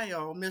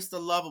 Kyle,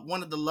 Mr. Love,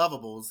 one of the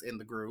lovables in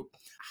the group,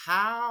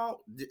 how,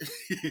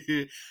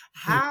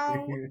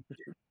 how,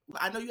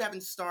 I know you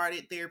haven't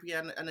started therapy.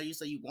 I know you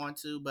say you want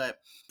to, but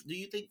do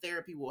you think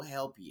therapy will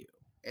help you?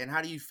 And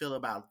how do you feel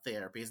about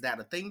therapy? Is that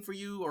a thing for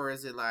you, or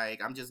is it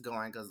like I'm just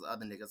going because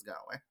other niggas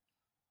going?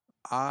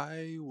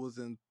 I was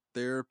in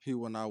therapy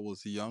when I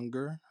was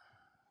younger.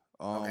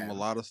 Okay. A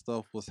lot of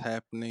stuff was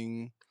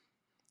happening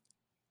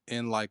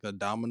in like a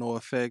domino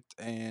effect,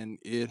 and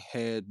it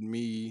had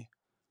me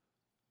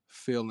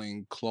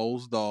feeling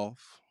closed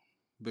off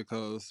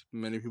because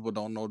many people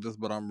don't know this,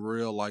 but I'm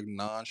real like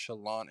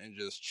nonchalant and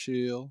just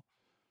chill,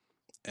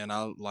 and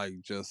I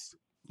like just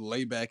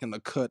lay back in the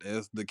cut,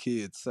 as the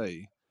kids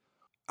say.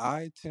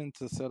 I tend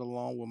to sit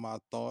along with my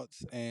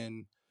thoughts,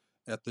 and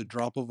at the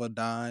drop of a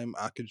dime,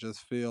 I could just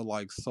feel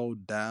like so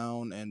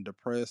down and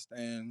depressed.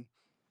 And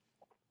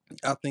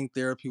I think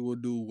therapy will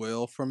do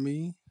well for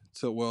me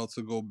to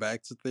go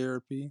back to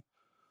therapy.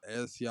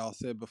 As y'all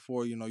said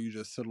before, you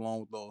just sit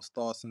along with those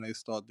thoughts and they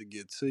start to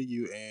get to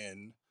you,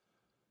 and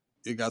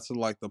it got to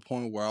like the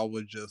point where I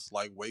would just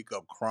like wake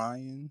up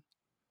crying.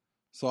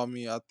 So I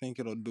mean, I think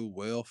it'll do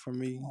well for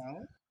me.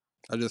 Oh.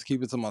 I just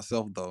keep it to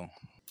myself though.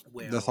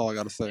 That's Well, all I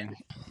gotta say.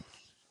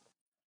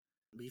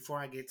 before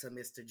I get to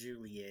Mr.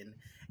 Julian,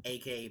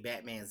 aka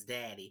Batman's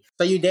daddy.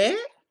 So you dead?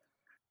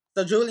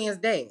 So Julian's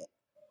dead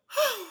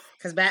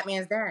because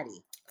Batman's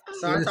daddy.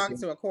 So I'm talking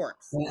Listen, to a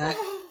corpse. and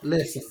Oh,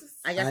 listen. Jesus.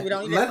 I guess we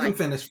don't need this Let him cycle.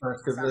 finish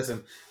first, because Sorry.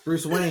 listen,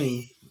 Bruce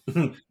Wayne,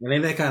 it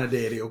ain't that kind of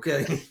daddy,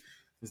 okay?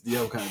 It's the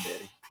old kind of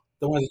daddy,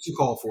 the one that you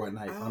call for at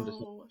night. I'm just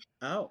Oh,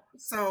 Oh.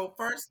 so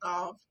first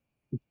off,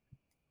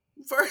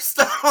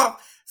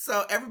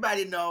 so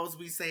everybody knows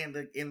we say in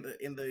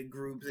the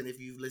groups, and if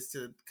you've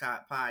listened to the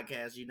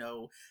podcast,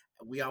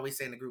 we always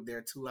say in the group there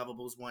are two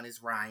lovables. One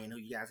is Ryan, who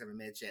you guys haven't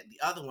met yet.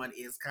 The other one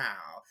is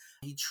Kyle.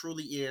 He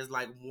truly is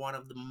like one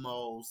of the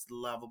most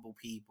lovable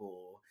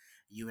people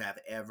you have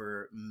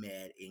ever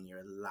met in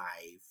your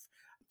life.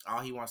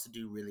 all he wants to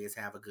do really is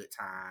have a good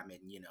time and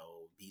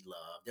be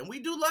loved. And we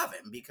do love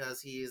him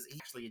because he's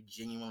actually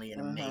genuinely an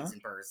Mm-hmm. amazing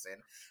person.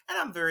 And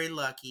I'm very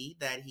lucky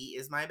that he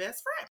is my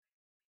best friend.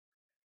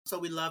 So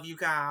we love you,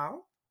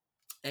 Kyle.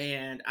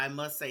 And I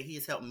must say,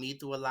 he's helped me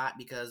through a lot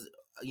because,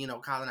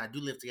 Kyle and I do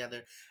live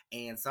together.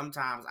 And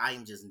sometimes I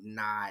am just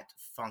not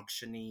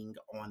functioning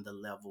on the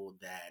level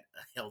that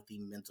a healthy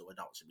mental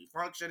adult should be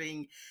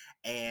functioning.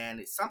 And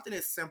it's something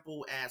as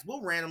simple as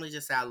we'll randomly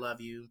just say, I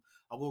love you.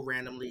 Or we'll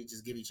randomly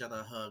just give each other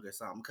a hug or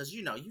something. Because,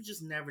 you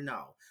just never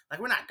know.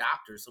 Like, we're not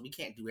doctors, so we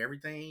can't do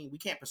everything. We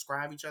can't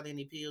prescribe each other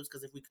any pills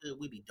because if we could,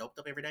 we'd be doped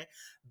up every day.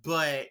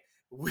 But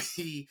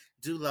we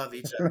do love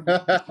each other.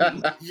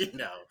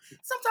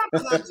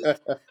 Sometimes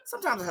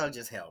sometimes a hug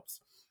just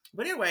helps.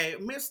 But anyway,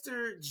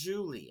 Mr.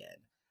 Julian,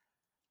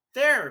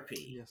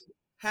 therapy. Yes.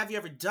 Have you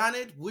ever done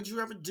it? Would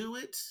you ever do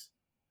it?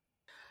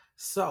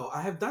 So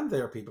I have done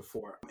therapy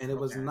before, and it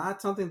was Okay.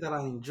 not something that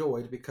I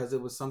enjoyed because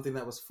it was something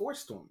that was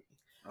forced on me.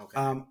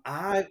 Okay.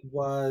 I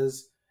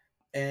was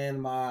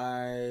in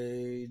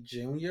my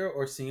junior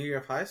or senior year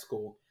of high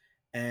school,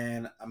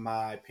 and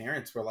my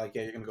parents were like,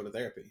 "Yeah, you're gonna go to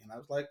therapy," and I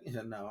was like,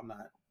 yeah, "No, I'm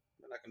not.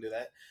 I'm not gonna do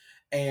that."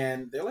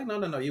 And they're like, "No,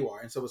 no, no, you are."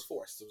 And so it was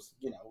forced. It was,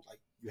 like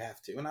you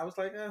have to. And I was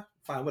like,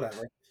 "Fine,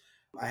 whatever."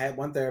 I had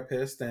one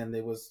therapist, and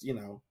it was,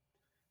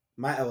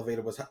 my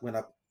elevator went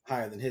up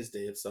higher than his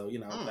did, so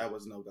Mm. that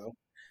was no go.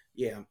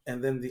 Yeah,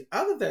 and then the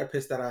other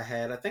therapist that I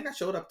had, I think I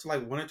showed up to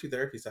like one or two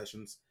therapy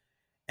sessions,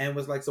 and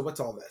was like, "So what's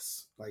all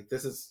this? Like,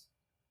 this is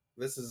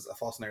a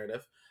false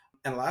narrative."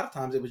 And a lot of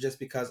times it was just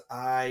because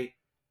I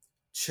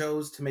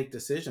chose to make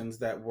decisions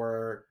that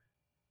were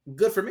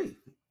good for me.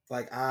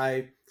 Like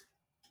I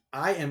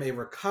am a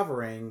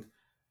recovering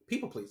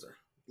people pleaser.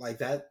 Like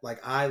that,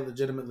 like I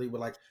legitimately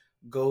would like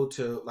go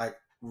to like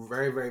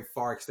very, very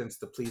far extents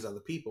to please other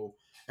people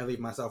and leave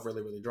myself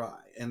really, really dry.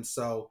 And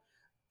so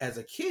as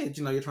a kid,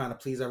 you're trying to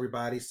please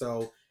everybody.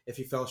 So if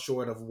you fell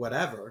short of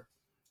whatever,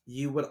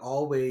 you would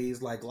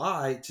always like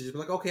lie to just be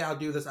like, okay, I'll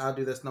do this,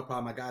 no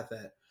problem, I got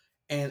that.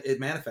 And it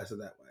manifested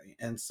that way.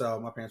 And so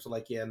my parents were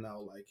like, yeah,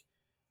 no, like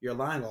you're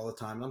lying all the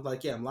time. And I'm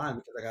like, yeah, I'm lying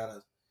because I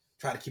gotta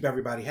try to keep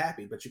everybody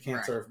happy, but you can't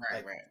Right. serve Right.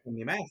 like Right.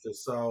 your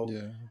masters. So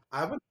Yeah.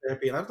 I went to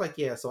therapy and I was like,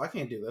 yeah, so I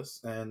can't do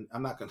this, and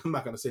I'm not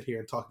gonna sit here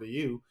and talk to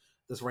you,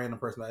 this random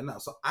person that I know.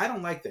 So I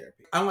don't like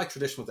therapy. I don't like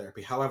traditional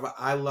therapy. However,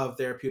 I love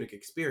therapeutic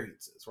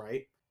experiences,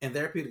 right? And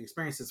therapeutic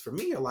experiences for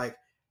me are like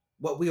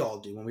what we all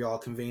do when we all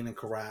convene and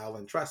corral.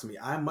 And trust me,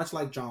 I'm much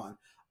like John.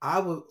 I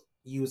will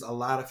use a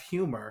lot of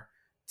humor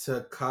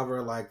to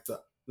cover like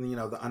the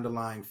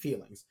underlying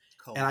feelings.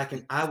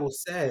 And I will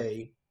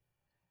say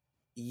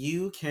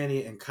you,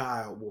 Kenny, and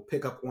Kyle will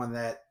pick up on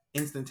that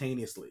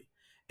instantaneously.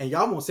 And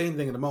y'all won't say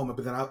anything in the moment,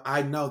 but then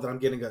I know that I'm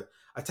getting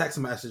a text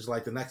message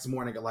like the next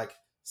morning at like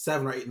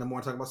 7 or 8 in the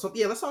morning talking about, so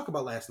yeah, let's talk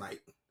about last night.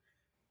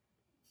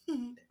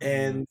 Yeah.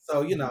 And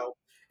so,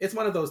 it's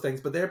one of those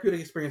things. But therapeutic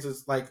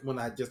experiences, like when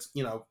I just,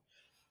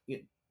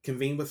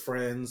 convene with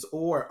friends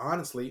or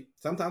honestly,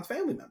 sometimes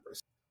family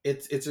members.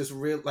 It's just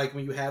real, like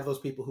when you have those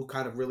people who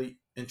kind of really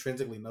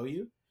intrinsically know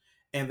you,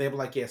 and they're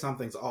like, yeah,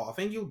 something's off,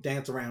 and you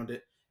dance around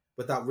it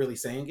without really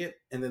saying it,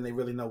 and then they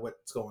really know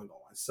what's going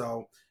on.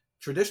 So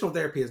traditional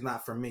therapy is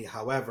not for me.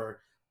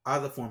 However,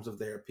 other forms of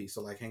therapy,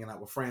 so like hanging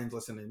out with friends,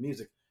 listening to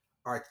music,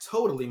 are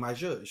totally my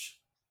zhuzh.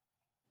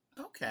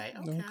 Okay.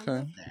 Okay. I Okay.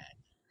 love that.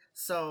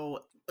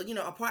 So,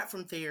 apart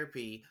from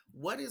therapy,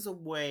 what is a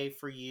way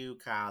for you,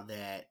 Kyle,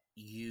 that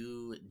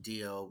you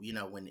deal,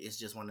 when it's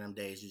just one of them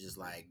days you just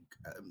like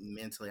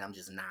mentally,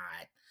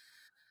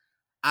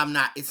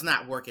 it's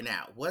not working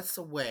out. What's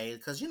a way?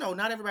 Because,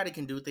 not everybody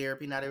can do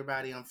therapy. Not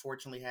everybody,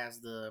 unfortunately, has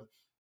the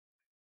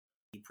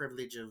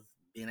privilege of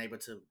being able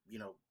to,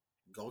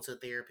 go to a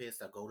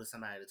therapist or go to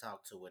somebody to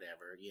talk to,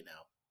 whatever,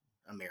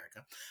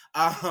 America.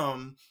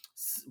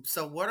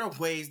 So what are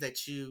ways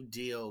that you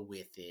deal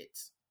with it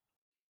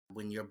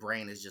when your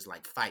brain is just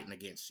like fighting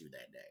against you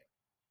that day?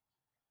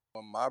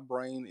 When my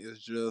brain is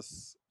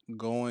just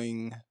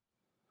going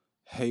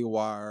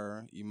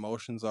haywire,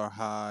 emotions are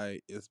high,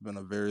 it's been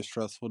a very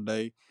stressful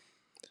day.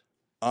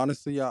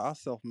 Honestly, y'all, I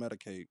self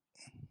medicate.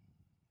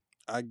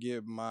 I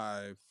get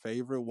my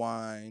favorite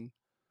wine,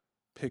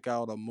 pick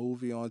out a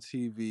movie on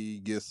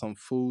TV, get some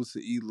food to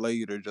eat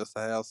later just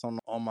to have something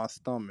on my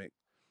stomach,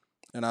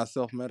 and I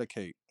self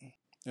medicate.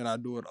 And I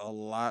do it a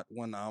lot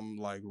when I'm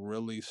like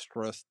really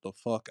stressed the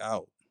fuck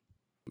out.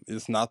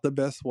 It's not the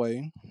best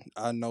way.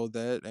 I know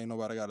that. Ain't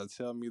nobody got to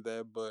tell me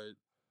that, but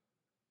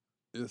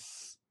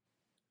it's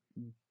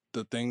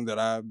the thing that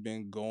I've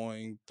been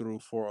going through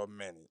for a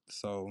minute.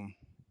 So,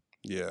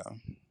 yeah.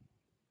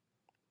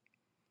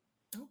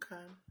 Okay.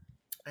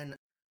 And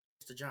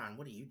Mr. John,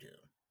 what do you do?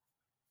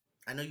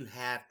 I know you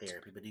have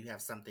therapy, but do you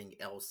have something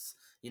else?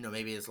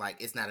 Maybe it's like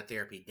it's not a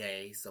therapy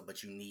day, so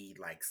but you need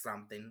like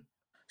something.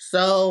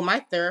 So my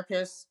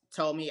therapist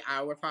told me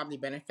I would probably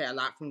benefit a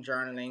lot from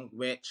journaling,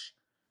 which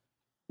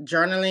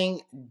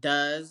journaling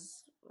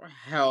does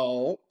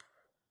help,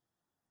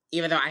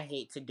 even though I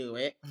hate to do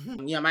it.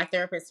 My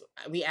therapist,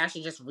 we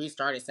actually just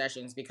restarted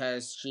sessions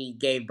because she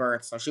gave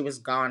birth, so she was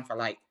gone for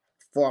like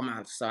 4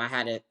 months, so I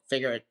had to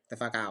figure it the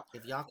fuck out.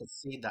 If y'all could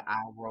see the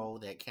eye roll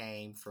that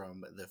came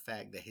from the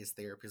fact that his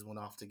therapist went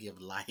off to give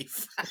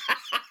life,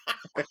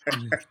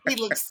 he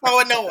looks so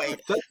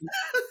annoyed. Such an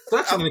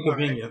I'm sorry.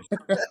 inconvenience.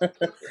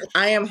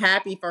 I am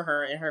happy for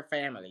her and her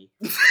family.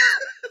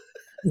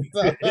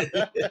 So,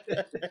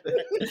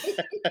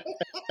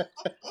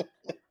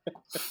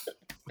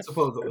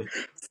 Supposedly.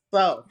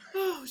 so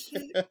Oh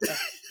shit.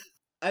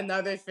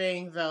 another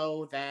thing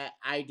though that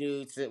I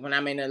do when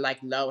I'm in a like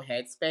low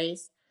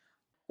headspace,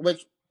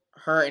 which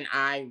her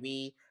and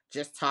we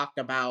just talked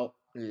about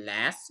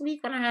last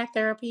week when I had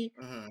therapy.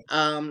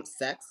 Mhm.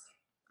 Sex.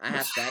 I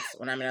have sex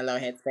when I'm in a low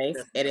headspace.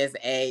 It Definitely. is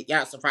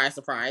a surprise,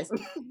 surprise.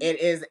 It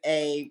is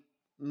a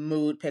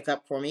mood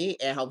pickup for me.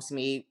 It helps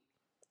me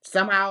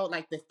somehow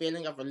like the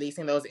feeling of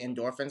releasing those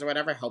endorphins or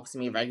whatever helps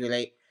me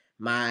regulate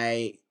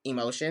my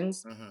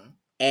emotions Mhm.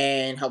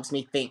 and helps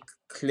me think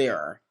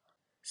clearer.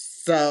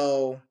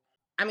 So,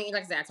 I mean,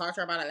 like I said, I talked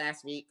to her about it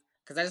last week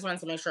because I just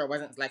wanted to make sure it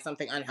wasn't like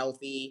something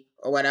unhealthy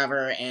or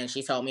whatever. And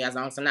she told me as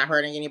long as I'm not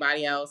hurting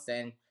anybody else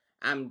and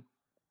I'm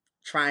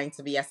trying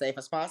to be as safe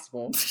as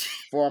possible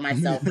for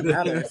myself and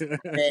others,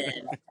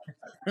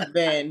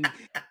 then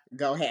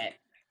go ahead.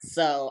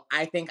 So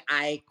I think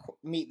I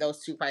meet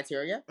those two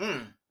criteria,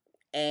 Mm.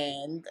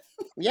 and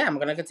yeah, I'm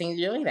gonna continue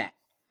doing that.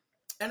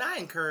 And I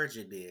encourage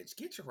it, bitch.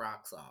 Get your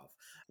rocks off.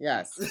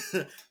 Yes.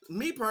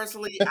 Me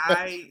personally,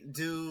 I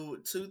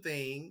do two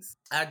things.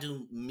 I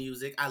do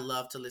music. I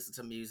love to listen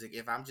to music.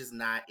 If I'm just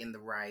not in the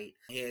right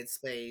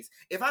headspace,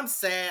 if I'm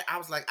sad, I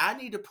was like, I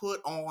need to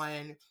put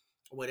on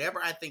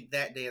whatever I think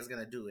that day is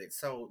gonna do it.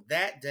 So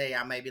that day,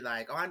 I may be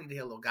like, oh, I need to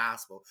hear a little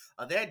gospel.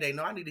 Or that day,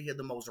 no, I need to hear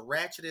the most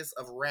ratchetest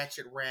of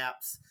ratchet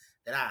raps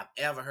that I've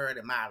ever heard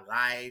in my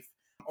life.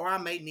 Or I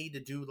may need to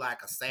do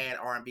like a sad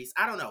R&B.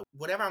 I don't know.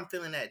 Whatever I'm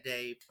feeling that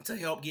day to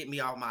help get me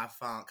off my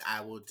funk,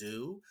 I will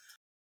do.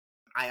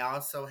 I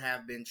also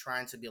have been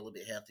trying to be a little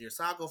bit healthier.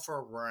 So I'll go for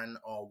a run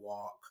or a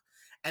walk.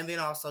 And then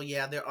also,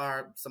 yeah, there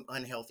are some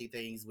unhealthy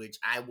things which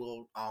I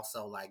will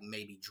also like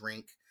maybe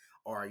drink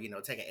or,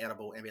 take an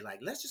edible and be like,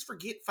 let's just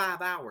forget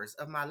 5 hours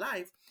of my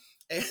life.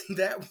 And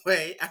that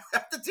way I don't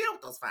have to deal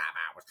with those 5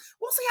 hours.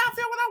 We'll see how I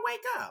feel when I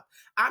wake up.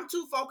 I'm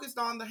too focused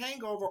on the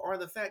hangover or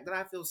the fact that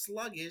I feel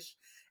sluggish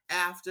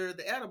after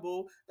the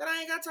edible that I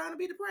ain't got time to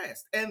be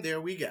depressed. And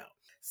there we go.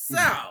 So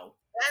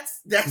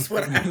that's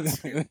what I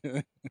do.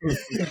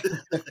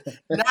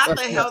 Not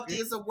the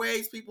healthiest of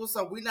ways, people.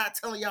 So we're not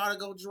telling y'all to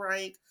go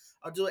drink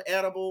or do an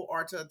edible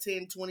or to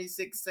attend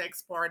 26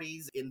 sex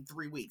parties in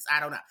 3 weeks. I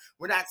don't know.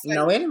 We're not No,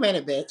 saying. wait a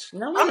minute, bitch.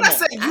 No, wait I'm a not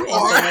minute. saying I you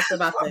didn't are. say nothing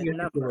about the Probably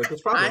number.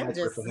 it's probably I'm accurate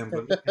just for him,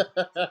 but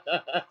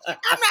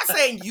I'm not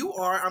saying you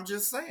are. I'm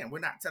just saying we're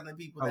not telling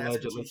people that's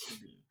what you allegedly.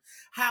 should do.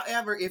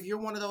 However, if you're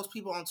one of those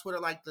people on Twitter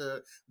like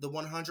the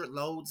 100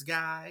 loads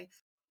guy,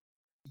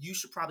 you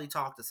should probably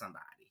talk to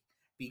somebody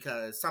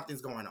because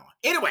something's going on.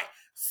 Anyway,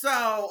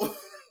 so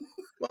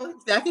well,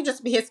 that could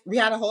just be his. We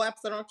had a whole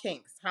episode on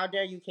kinks. How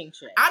dare you kink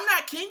shame? I'm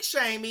not kink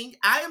shaming.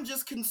 I am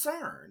just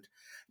concerned.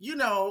 You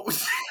know.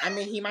 I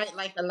mean, he might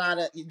like a lot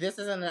of. This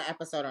isn't an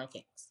episode on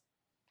kinks.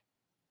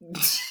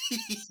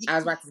 I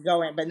was about to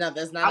go in, but no,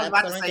 there's not I an was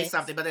about to episode on say kinks.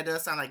 something, but it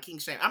does sound like kink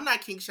shame. I'm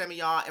not kink shaming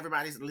y'all.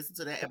 Everybody's listened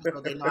to that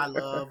episode. They know I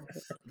love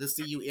the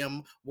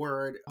CUM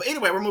word. But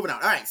anyway, we're moving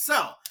on. All right,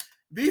 so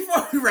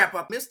before we wrap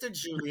up, Mr.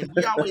 Julian,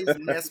 we always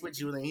mess with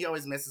Julian. He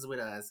always messes with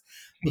us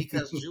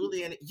because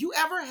Julian, you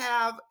ever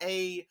have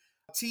a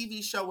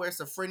TV show where it's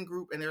a friend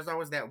group and there's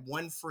always that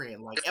one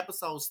friend, like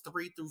episodes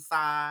 3 through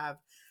 5.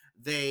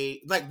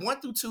 They like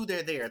 1 through 2,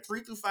 they're there. 3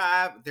 through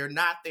 5, they're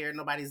not there.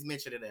 Nobody's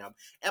mentioning them.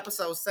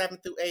 Episodes 7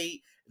 through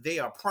 8, they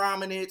are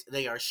prominent,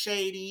 they are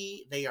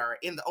shady, they are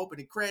in the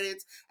opening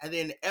credits, and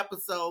then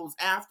episodes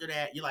after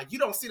that, you're like, you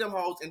don't see them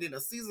hoes, and then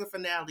the season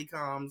finale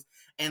comes,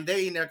 and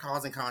they in there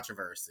causing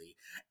controversy.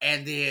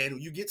 And then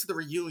you get to the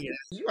reunion.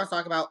 You want to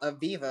talk about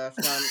Aviva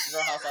from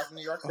Real Housewives of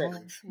New York City?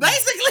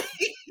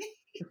 Basically,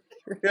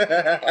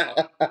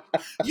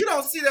 you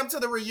don't see them to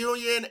the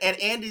reunion, and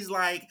Andy's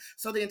like,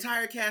 so the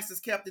entire cast is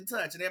kept in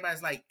touch, and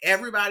everybody's like,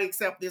 everybody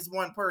except this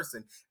one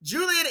person.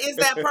 Julian is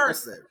that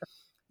person.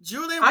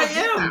 Julian will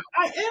dip out.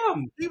 I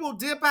am. He will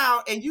dip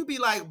out, and you be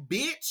like,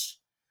 bitch.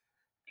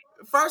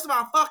 First of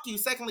all, fuck you.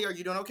 Secondly, are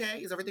you doing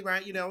okay? Is everything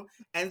right?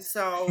 And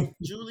so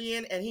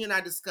Julian and he and I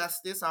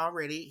discussed this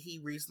already. He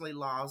recently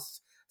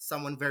lost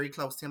someone very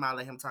close to him. I'll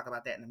let him talk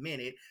about that in a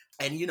minute.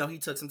 And he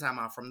took some time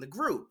off from the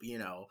group.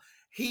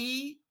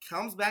 He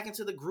comes back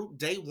into the group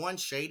day one,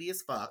 shady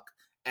as fuck,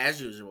 as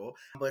usual.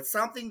 But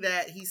something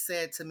that he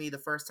said to me the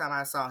first time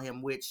I saw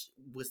him, which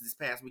was this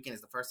past weekend,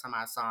 is the first time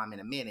I saw him in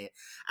a minute.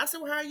 I said,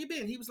 well, how you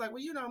been? He was like,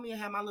 well, you know me, I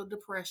had my little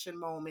depression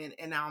moment,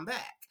 and now I'm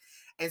back.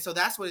 And so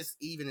that's what has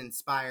even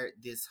inspired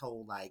this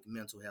whole like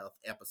mental health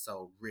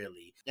episode,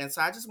 really. And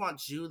so I just want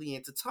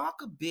Julian to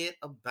talk a bit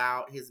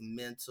about his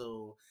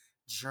mental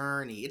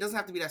journey. It doesn't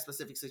have to be that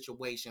specific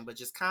situation, but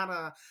just kind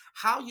of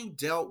how you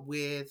dealt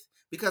with,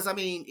 because I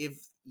mean, if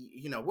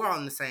we're all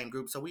in the same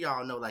group, so we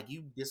all know like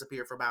you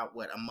disappeared for about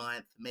what, a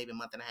month, maybe a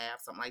month and a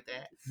half, something like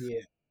that. Yeah.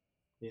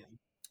 Yeah.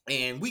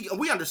 And we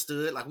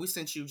understood, like we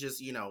sent you just,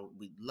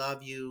 we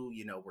love you,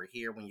 we're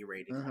here when you're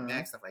ready to come Mm-hmm.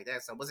 back, stuff like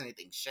that. So it wasn't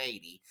anything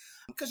shady,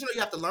 because you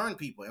have to learn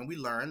people, and we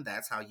learned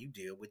that's how you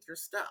deal with your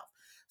stuff.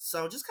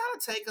 So just kind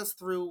of take us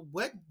through,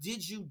 what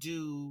did you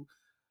do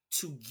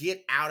to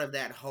get out of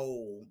that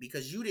hole,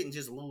 because you didn't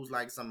just lose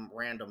like some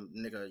random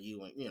nigga,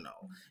 you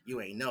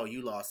ain't know,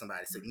 you lost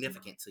somebody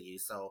significant to you.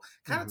 So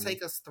kind of Mhm.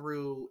 take us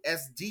through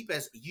as deep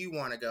as you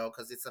want to go,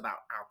 because it's about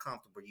how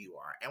comfortable you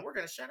are, and we're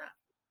gonna shut up.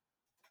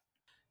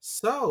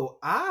 So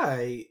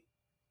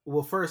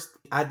well, first,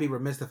 I'd be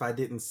remiss if I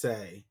didn't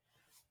say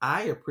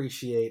I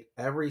appreciate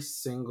every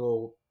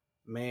single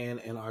man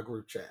in our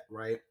group chat,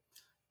 right?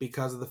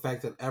 Because of the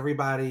fact that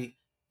everybody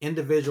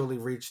individually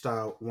reached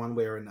out one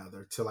way or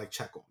another to like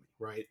check on me,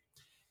 right?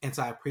 And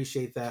so I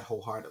appreciate that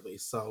wholeheartedly.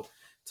 So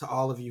to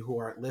all of you who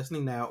are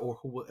listening now or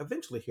who will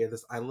eventually hear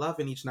this, I love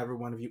in each and every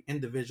one of you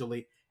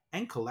individually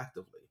and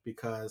collectively,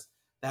 because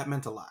that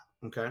meant a lot.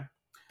 Okay.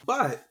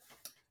 But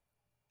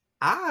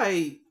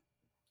I,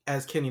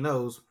 as Kenny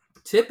knows,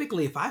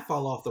 typically if I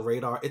fall off the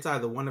radar, it's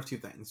either one of two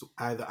things.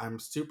 Either I'm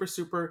super,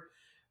 super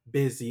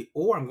busy,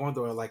 or I'm going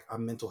through like a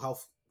mental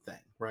health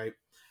thing, right?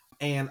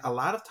 And a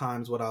lot of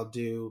times what I'll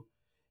do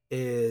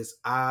is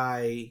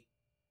I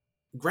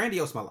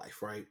grandiose my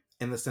life, right?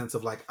 In the sense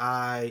of like,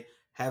 I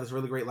have this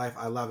really great life,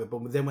 I love it.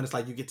 But then when it's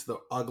like you get to the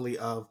ugly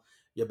of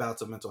your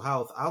bouts of mental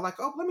health, I'll like,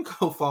 oh, let me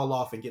go fall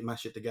off and get my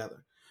shit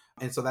together.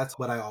 And so that's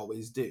what I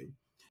always do.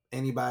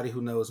 Anybody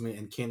who knows me,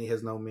 and Kenny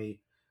has known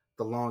me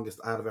the longest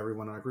out of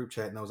everyone in our group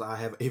chat, knows I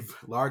have a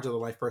larger than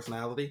life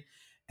personality,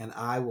 and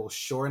I will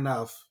sure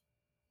enough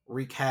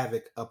wreak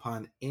havoc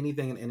upon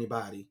anything and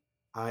anybody,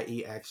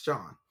 i.e., Axe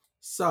John.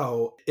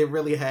 So it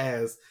really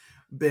has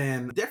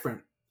been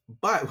different.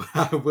 But what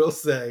I will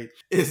say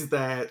is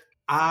that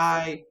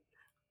I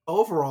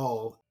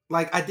overall,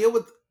 like, I deal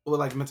with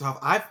like mental health.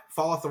 I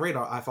fall off the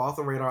radar.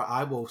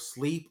 I will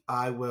sleep.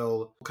 I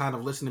will kind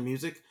of listen to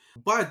music.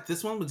 But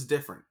this one was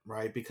different,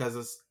 right? Because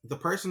it's the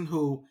person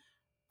who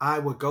I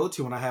would go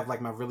to when I have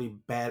like my really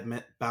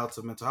bad bouts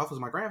of mental health was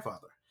my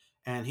grandfather,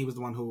 and he was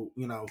the one who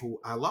who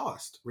I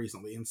lost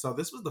recently, and so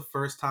this was the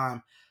first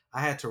time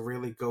I had to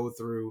really go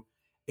through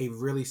a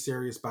really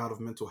serious bout of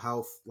mental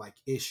health like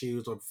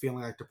issues or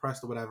feeling like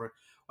depressed or whatever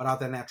without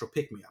that natural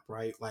pick me up,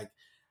 right? Like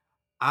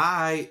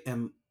I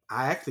am.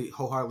 I actually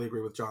wholeheartedly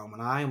agree with John. When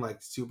I am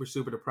like super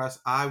super depressed,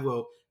 I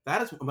will.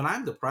 That is when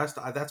I'm depressed.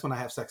 That's when I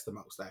have sex the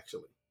most,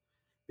 actually,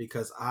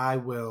 because I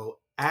will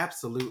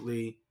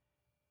absolutely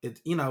it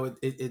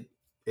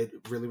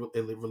really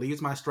it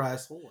relieves my Of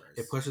stress. It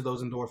course. pushes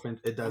those endorphins.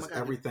 It Oh my does God, did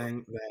we?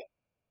 everything that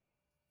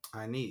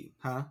I need,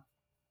 huh?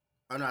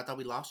 Oh no, I thought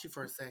we lost you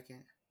for a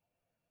second.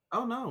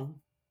 Oh no,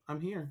 I'm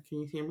here.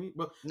 Can you hear me?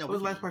 Well, No, what we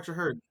was the hear last you. part you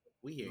heard?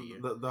 We hear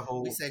you. The We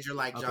whole. said you're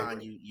like Okay, John.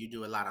 great. You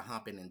do a lot of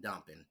humping and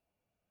dumping.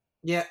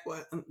 Yeah,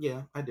 well,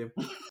 yeah, I do,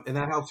 and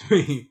that helps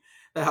me.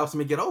 That helps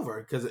me get over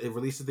it because it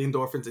releases the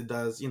endorphins. It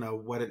does,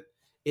 what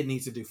it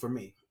needs to do for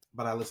me.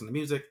 But I listen to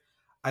music.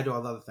 I do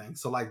all the other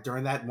things. So like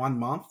during that 1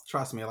 month,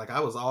 trust me, like I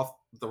was off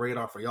the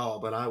radar for y'all,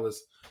 but I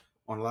was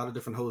on a lot of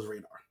different hoes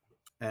radar,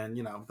 and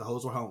the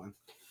hoes were hoeing.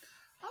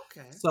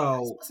 Okay, that's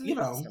So what's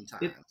needed it,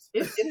 sometimes.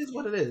 it is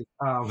what it is.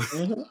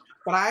 Mm-hmm.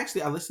 But I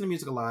listen to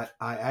music a lot.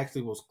 I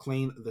actually will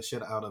clean the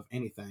shit out of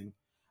anything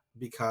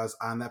because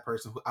I'm that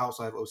person who I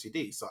also have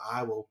OCD. So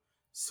I will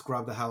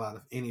scrub the hell out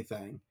of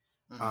anything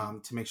Hmm.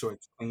 to make sure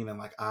it's clean, and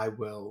like I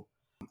will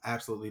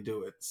absolutely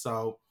do it.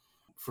 So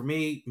for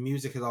me,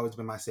 music has always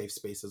been my safe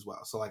space as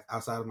well. So like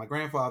outside of my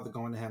grandfather,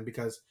 going to him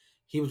because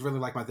he was really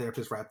like my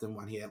therapist wrapped in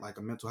one. He had like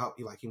a mental health.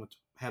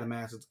 Had a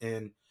master's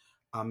in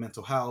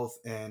mental health,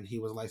 and he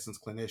was a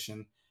licensed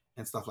clinician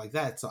and stuff like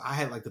that. So I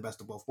had like the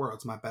best of both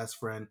worlds. My best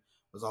friend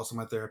was also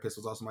my therapist,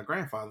 was also my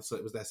grandfather, so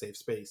it was that safe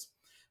space.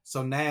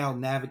 So now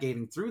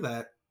navigating through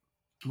that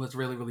was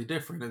really, really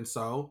different. And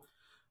so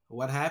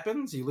what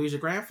happens? You lose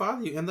your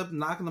grandfather, you end up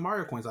knocking the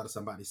Mario coins out of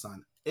somebody's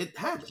son. It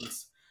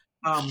happens.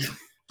 Um,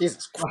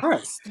 Jesus but,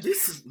 Christ.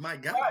 This is my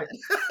God.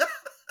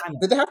 I know.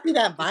 Did it have to be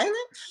that violent?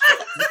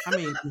 Shit. I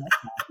mean,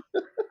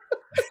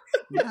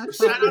 Not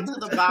Shout y'all, out to not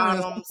the you playing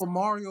bottoms. Super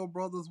Mario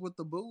Brothers with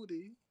the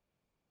booty.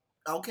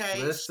 Okay, shout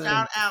listen,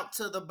 out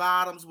to the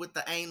bottoms with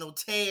the anal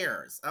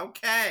tears.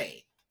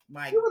 Okay,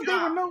 my there were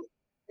God. no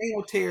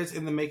anal tears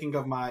in the making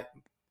of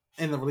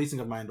in the releasing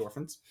of my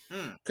endorphins.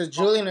 Mm, Because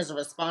Julian is a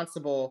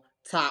responsible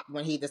top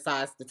when he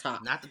decides to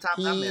top. not the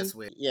tops I mess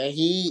with.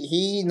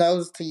 He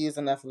knows to use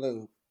enough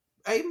lube.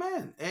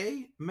 Amen.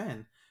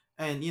 Amen.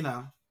 And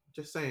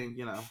just saying,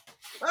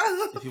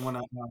 if you want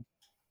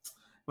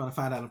to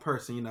find out in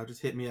person,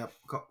 just hit me up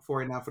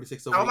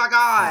 489-4608. Oh my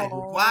God.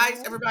 Why is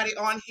Oh, everybody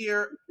on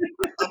here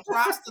a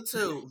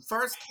prostitute?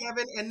 First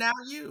Kevin and now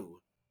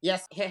you.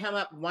 Yes, hit him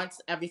up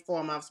once every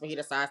 4 months when he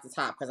decides to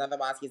top, because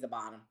otherwise he's a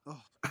bottom.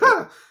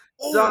 oh,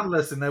 Oh, John,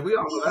 listen, now we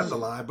all know that's a oh,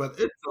 lie, but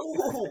it's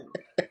okay.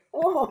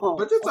 oh, oh,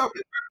 But it's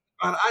okay.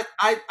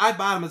 I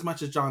bottom as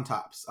much as John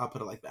tops. I'll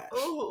put it like that.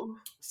 oh.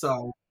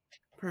 So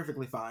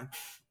perfectly fine.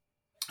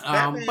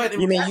 Batman, But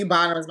You mean you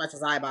bottom as much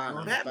as I bottom,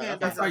 oh. but Batman okay. I'm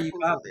doesn't sorry, you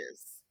approve bottom. of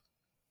this.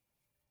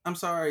 I'm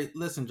sorry.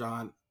 Listen,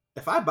 John.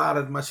 if I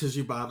bothered as much as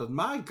you bothered,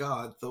 my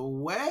God, the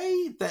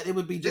way that it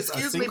would be just a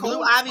Excuse me, Blue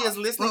sinkhole. Ivy is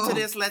listening to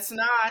this. Let's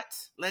not.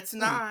 Let's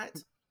not.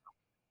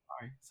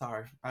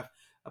 Sorry. I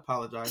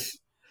apologize.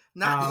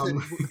 Not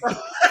Um,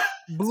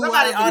 Blue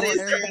somebody Ivy on gonna it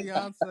ask said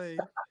Beyonce,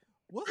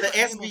 "What's the an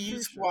anal SVU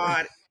fissure?"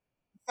 squad.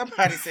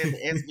 Somebody said the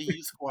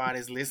SVU squad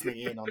is listening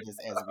in on this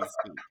as we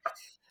speak.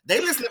 They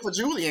listening for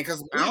Julian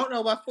because I don't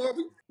know what for.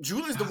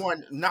 Julian's the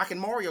one knocking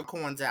Mario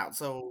coins out.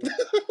 So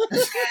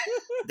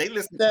they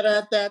listen. Da,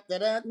 da, da, da,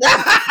 da,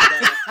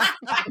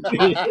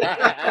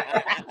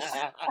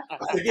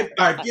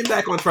 all right, get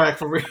back on track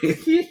for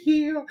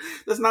real.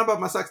 That's not about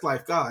my sex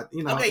life. God,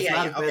 Okay, it's yeah,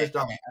 not yeah. as bad Okay, as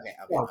John. okay, okay,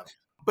 okay, So, okay.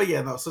 but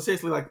yeah, no. So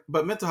seriously, like,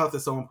 but mental health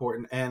is so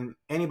important, and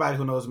anybody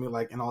who knows me,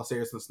 like, in all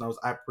seriousness, knows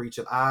I preach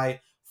it.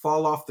 I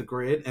fall off the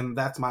grid, and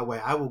that's my way.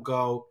 I will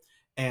go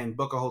and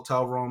book a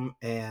hotel room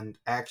and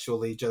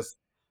actually just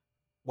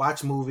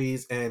watch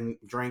movies and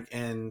drink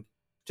and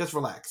just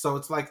relax. So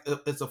it's like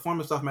it's a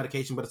form of self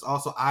medication, but it's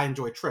also I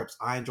enjoy trips.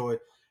 I enjoy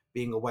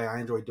being away. I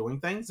enjoy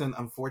doing things, and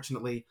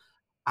unfortunately,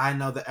 I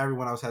know that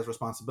everyone else has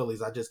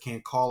responsibilities. I just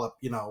can't call up,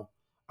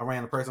 a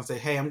random person and say,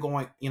 "Hey, I'm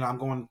going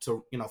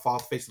to, fall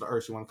off the face of the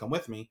earth. You want to come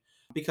with me?"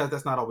 Because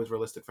that's not always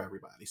realistic for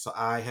everybody. So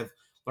I have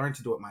learned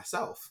to do it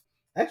myself.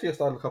 Actually, I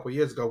started a couple of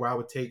years ago where I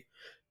would take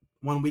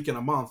 1 week in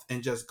a month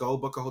and just go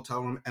book a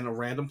hotel room in a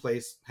random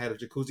place, had a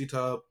jacuzzi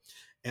tub,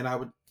 and I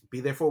would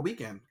be there for a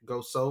weekend.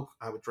 Go soak,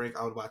 I would drink,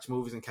 I would watch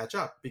movies and catch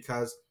up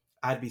because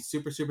I'd be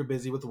super, super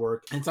busy with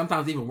work. And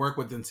sometimes even work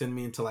would then send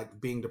me into like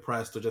being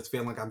depressed or just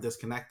feeling like I'm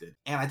disconnected.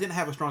 And I didn't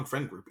have a strong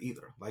friend group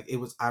either. Like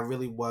I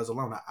really was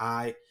alone.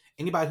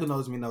 Anybody who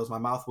knows me knows my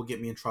mouth will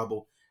get me in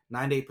trouble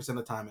 98% of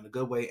the time in a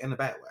good way and a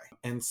bad way.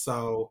 And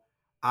so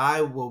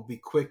I will be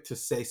quick to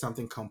say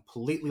something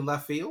completely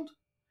left field,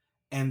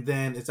 and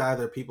then it's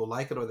either people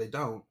like it or they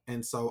don't.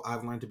 And so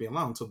I've learned to be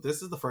alone. So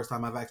this is the first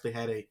time I've actually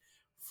had a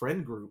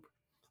friend group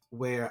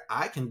where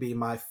I can be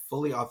my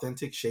fully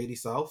authentic shady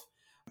self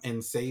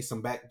and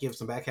give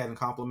some backhanded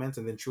compliments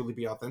and then truly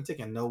be authentic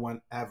and no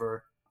one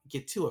ever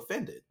get too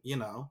offended.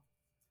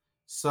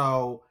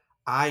 So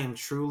I am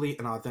truly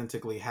and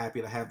authentically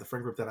happy to have the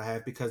friend group that I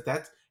have, because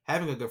that's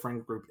having a good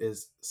friend group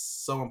is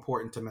so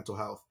important to mental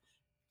health.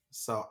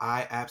 So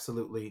I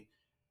absolutely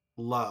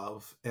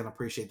love and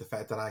appreciate the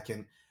fact that I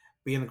can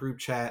be in a group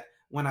chat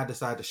when I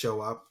decide to show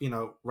up,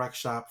 rec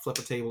shop, flip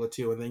a table or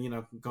two, and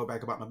then, go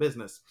back about my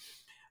business.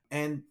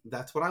 And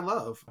that's what I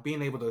love.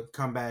 Being able to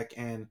come back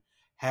and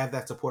have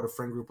that supportive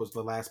friend group was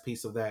the last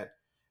piece of that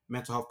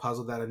mental health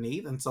puzzle that I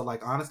need. And so,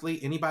 like,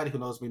 honestly, anybody who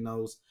knows me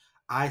knows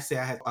I say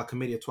I have a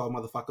committee of 12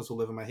 motherfuckers who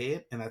live in my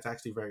head, and that's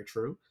actually very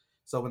true.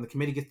 So when the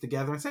committee gets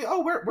together and say,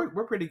 "Oh,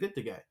 we're pretty good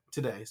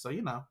today," so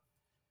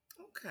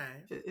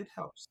Okay. it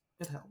helps.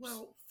 It helps.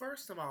 Well,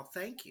 first of all,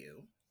 thank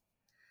you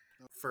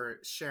for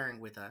sharing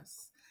with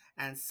us.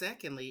 And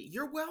secondly,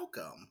 you're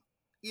welcome,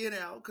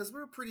 because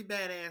we're a pretty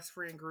badass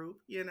friend group.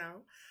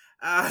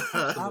 I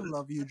Absolutely.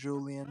 love you,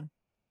 Julian.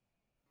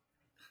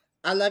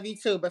 I love you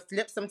too, but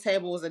flip some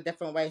tables a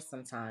different way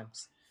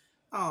sometimes.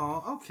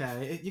 Oh,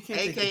 okay. You can't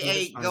take the heat. It's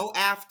AKA fine. go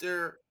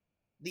after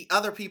the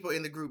other people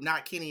in the group,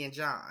 not Kenny and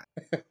John.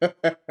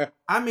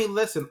 I mean,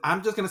 listen,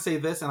 I'm just gonna say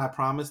this, and I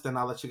promise, then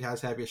I'll let you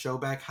guys have your show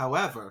back.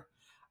 However,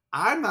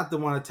 I'm not the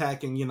one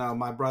attacking,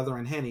 my brother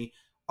and Henny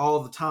all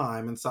the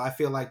time, and so I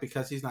feel like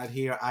because he's not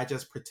here, I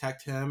just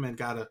protect him and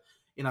gotta,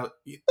 you know,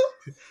 Who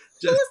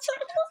just was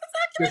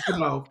talking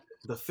about?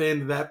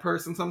 defend that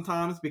person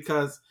sometimes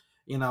because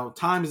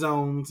time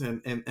zones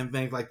and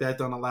things like that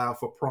don't allow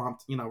for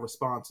prompt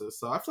responses.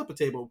 So I flip a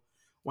table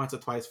once or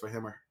twice for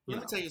him, or Let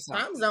me tell you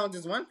Time something. zones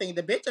is one thing.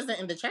 The bitch isn't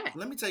in the chat.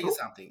 Let me tell you Oop.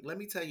 something. Let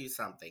me tell you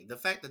something. The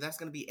fact that that's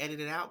going to be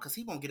edited out because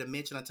he won't get a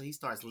mention until he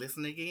starts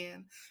listening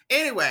again.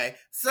 Anyway,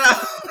 so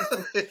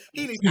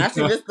he needs.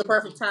 Actually, this is the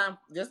perfect time.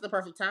 This is the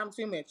perfect time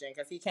to mention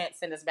because he can't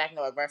send us back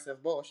no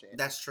aggressive bullshit.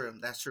 That's true.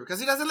 That's true because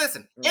he doesn't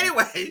listen. Mm.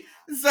 Anyway,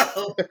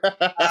 so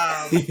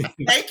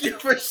thank you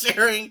for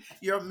sharing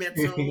your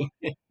mental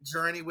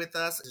journey with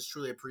us. It's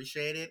truly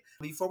appreciated.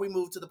 Before we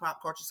move to the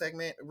pop culture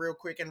segment, real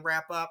quick and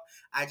wrap up,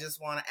 I just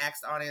want to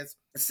ask the audience,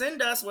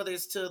 send us, whether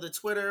it's to the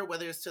Twitter,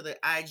 whether it's to the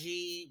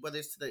IG, whether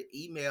it's to the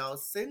email,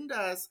 send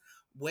us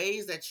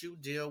ways that you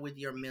deal with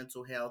your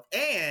mental health.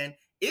 And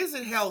is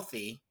it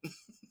healthy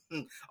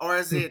or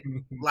is it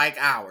like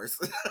ours?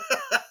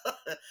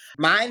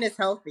 Mine is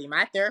healthy.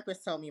 My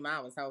therapist told me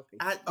mine was healthy.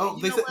 Oh,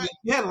 You they know said what?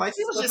 you had a She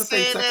license was supposed to just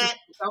say saying sex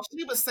is that.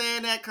 She was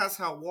saying that because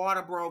her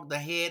water broke, the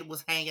head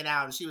was hanging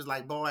out, and she was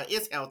like, "Boy,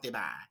 it's healthy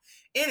by."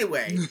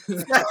 Anyway,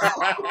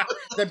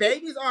 The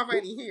baby's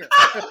already here.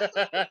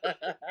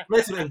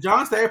 Listen, if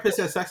John's therapist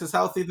says sex is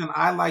healthy, then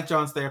I like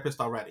John's therapist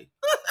already.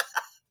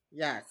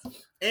 Yes.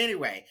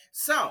 anyway,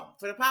 so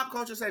for the pop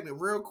culture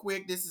segment, real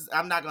quick,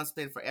 I'm not gonna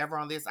spend forever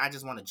on this. I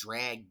just want to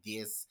drag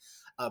this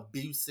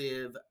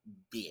abusive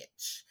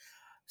bitch.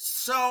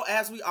 So,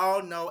 as we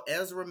all know,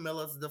 Ezra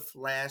Miller's The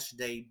Flash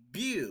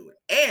debuted,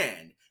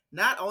 and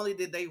not only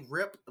did they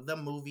rip the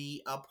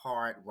movie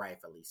apart,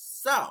 rightfully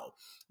so,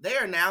 they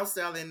are now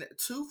selling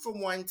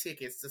 2-for-1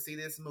 tickets to see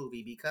this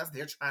movie because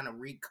they're trying to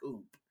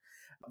recoup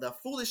the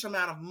foolish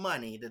amount of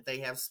money that they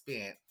have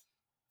spent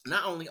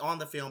not only on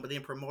the film, but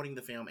then promoting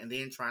the film and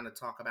then trying to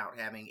talk about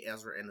having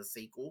Ezra in the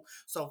sequel.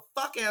 So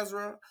fuck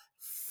Ezra,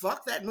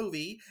 fuck that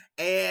movie.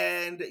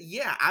 And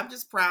yeah, I'm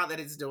just proud that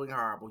it's doing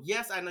horrible.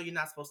 Yes, I know you're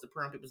not supposed to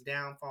pray on people's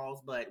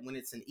downfalls, but when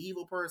it's an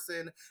evil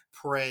person,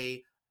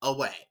 pray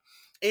away.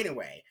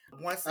 Anyway,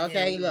 once again,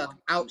 Okay, look,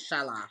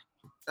 outshallah.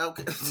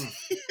 okay.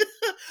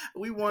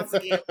 We once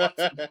again want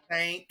to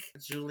thank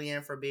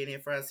Julian for being here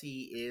for us.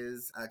 He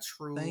is a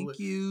true Thank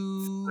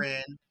you.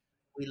 friend.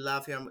 We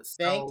love him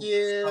Thank so,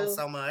 you.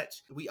 so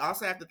much. We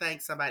also have to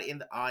thank somebody in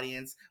the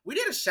audience. We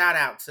did a shout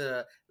out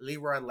to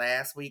Leroy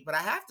last week, but I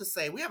have to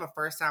say we have a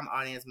first time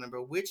audience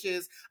member, which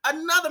is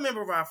another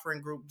member of our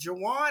friend group.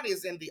 Jawan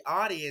is in the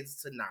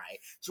audience tonight.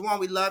 Jawan,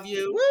 we love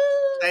you.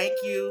 Woo! Thank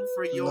you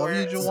for your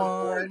Love you,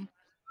 support. Jawan.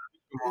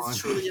 It's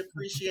truly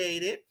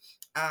appreciated.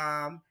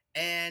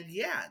 And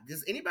yeah,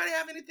 does anybody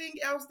have anything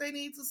else they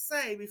need to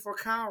say before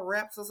Kyle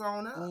wraps us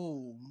on up?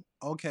 Oh,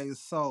 okay.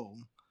 So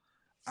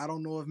I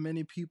don't know if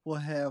many people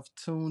have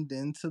tuned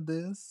into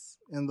this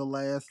in the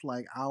last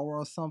like hour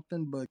or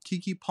something, but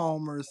Kiki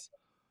Palmer's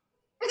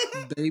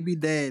baby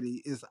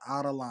daddy is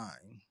out of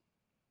line.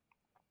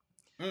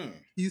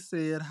 He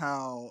said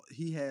how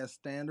he has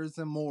standards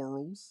and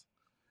morals,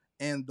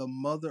 and the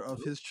mother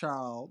of his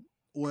child,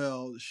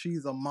 well,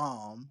 she's a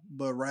mom,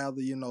 but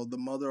rather, the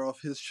mother of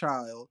his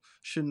child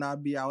should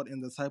not be out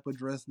in the type of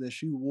dress that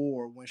she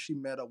wore when she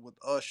met up with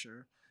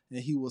Usher and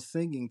he was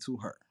singing to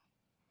her.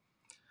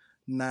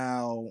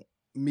 Now,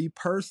 me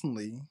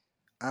personally,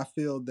 I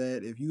feel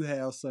that if you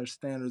have such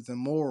standards and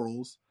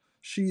morals,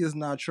 she is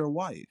not your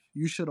wife.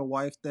 You should have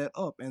wifed that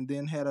up and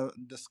then had a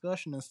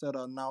discussion instead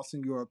of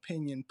announcing your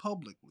opinion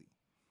publicly.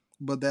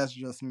 But that's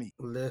just me.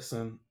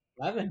 Listen,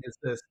 I think it's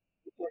this.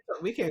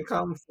 We can't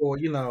come for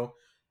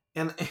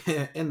in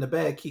in the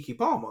bad Kiki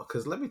Palmer,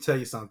 because let me tell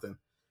you something.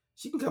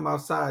 She can come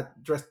outside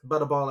dressed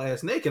butterball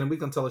ass naked, and we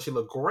can tell her she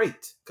look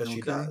great because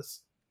she does.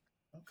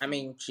 I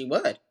mean, she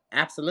would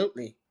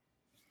absolutely.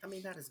 I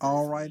mean, that is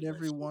all right,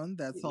 everyone.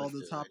 That's all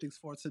the topics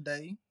for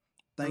today.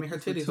 Thank her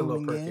you for titties are a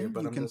little tuning perkier, in.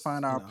 but You I'm can just,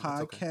 find our it's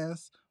okay.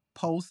 podcast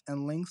posts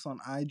and links on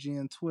IG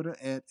and Twitter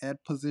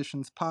at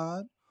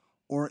positionspod,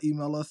 or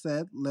email us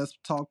at let's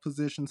talk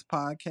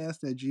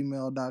positionspodcast at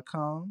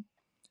gmail.com.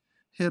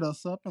 Hit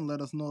us up and let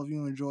us know if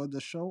you enjoyed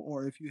the show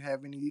or if you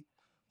have any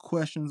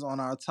questions on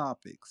our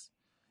topics.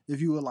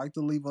 If you would like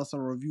to leave us a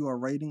review or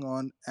rating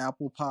on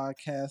Apple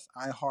Podcasts,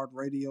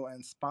 iHeartRadio,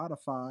 and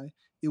Spotify,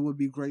 it would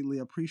be greatly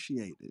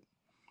appreciated.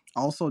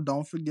 Also,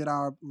 don't forget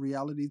our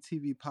reality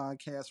TV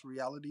podcast,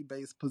 Reality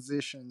Based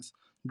Positions,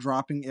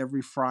 dropping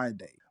every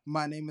Friday.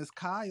 My name is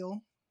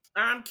Kyle.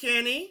 I'm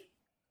Kenny.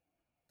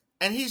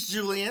 And he's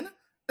Julian.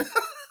 And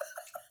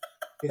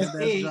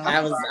that's John.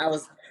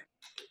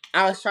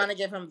 I was trying to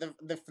give him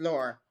the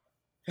floor.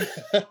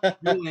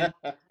 Julian.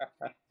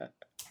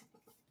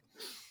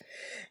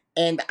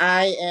 And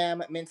I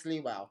am mentally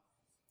well.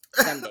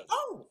 Some days.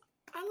 Oh,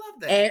 I love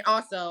that. And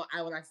also,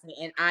 I would like to say,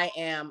 and I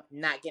am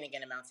not getting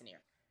in a mountaineer.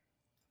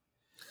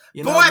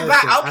 Boy,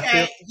 bye.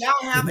 Okay, y'all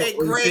have a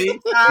great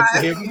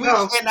time. Here we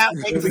go. Cannot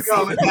wait to see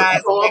you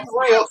guys next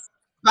week.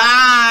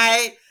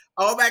 Bye.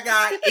 Oh my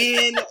God!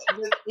 In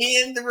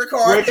the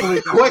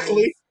recording.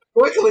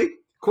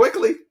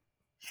 Quickly.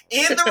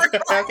 In the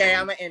recording. Okay,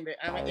 I'm gonna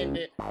end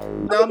it.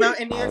 No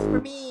mountaineers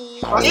for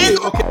me.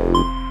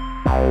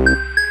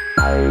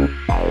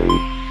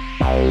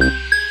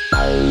 Okay.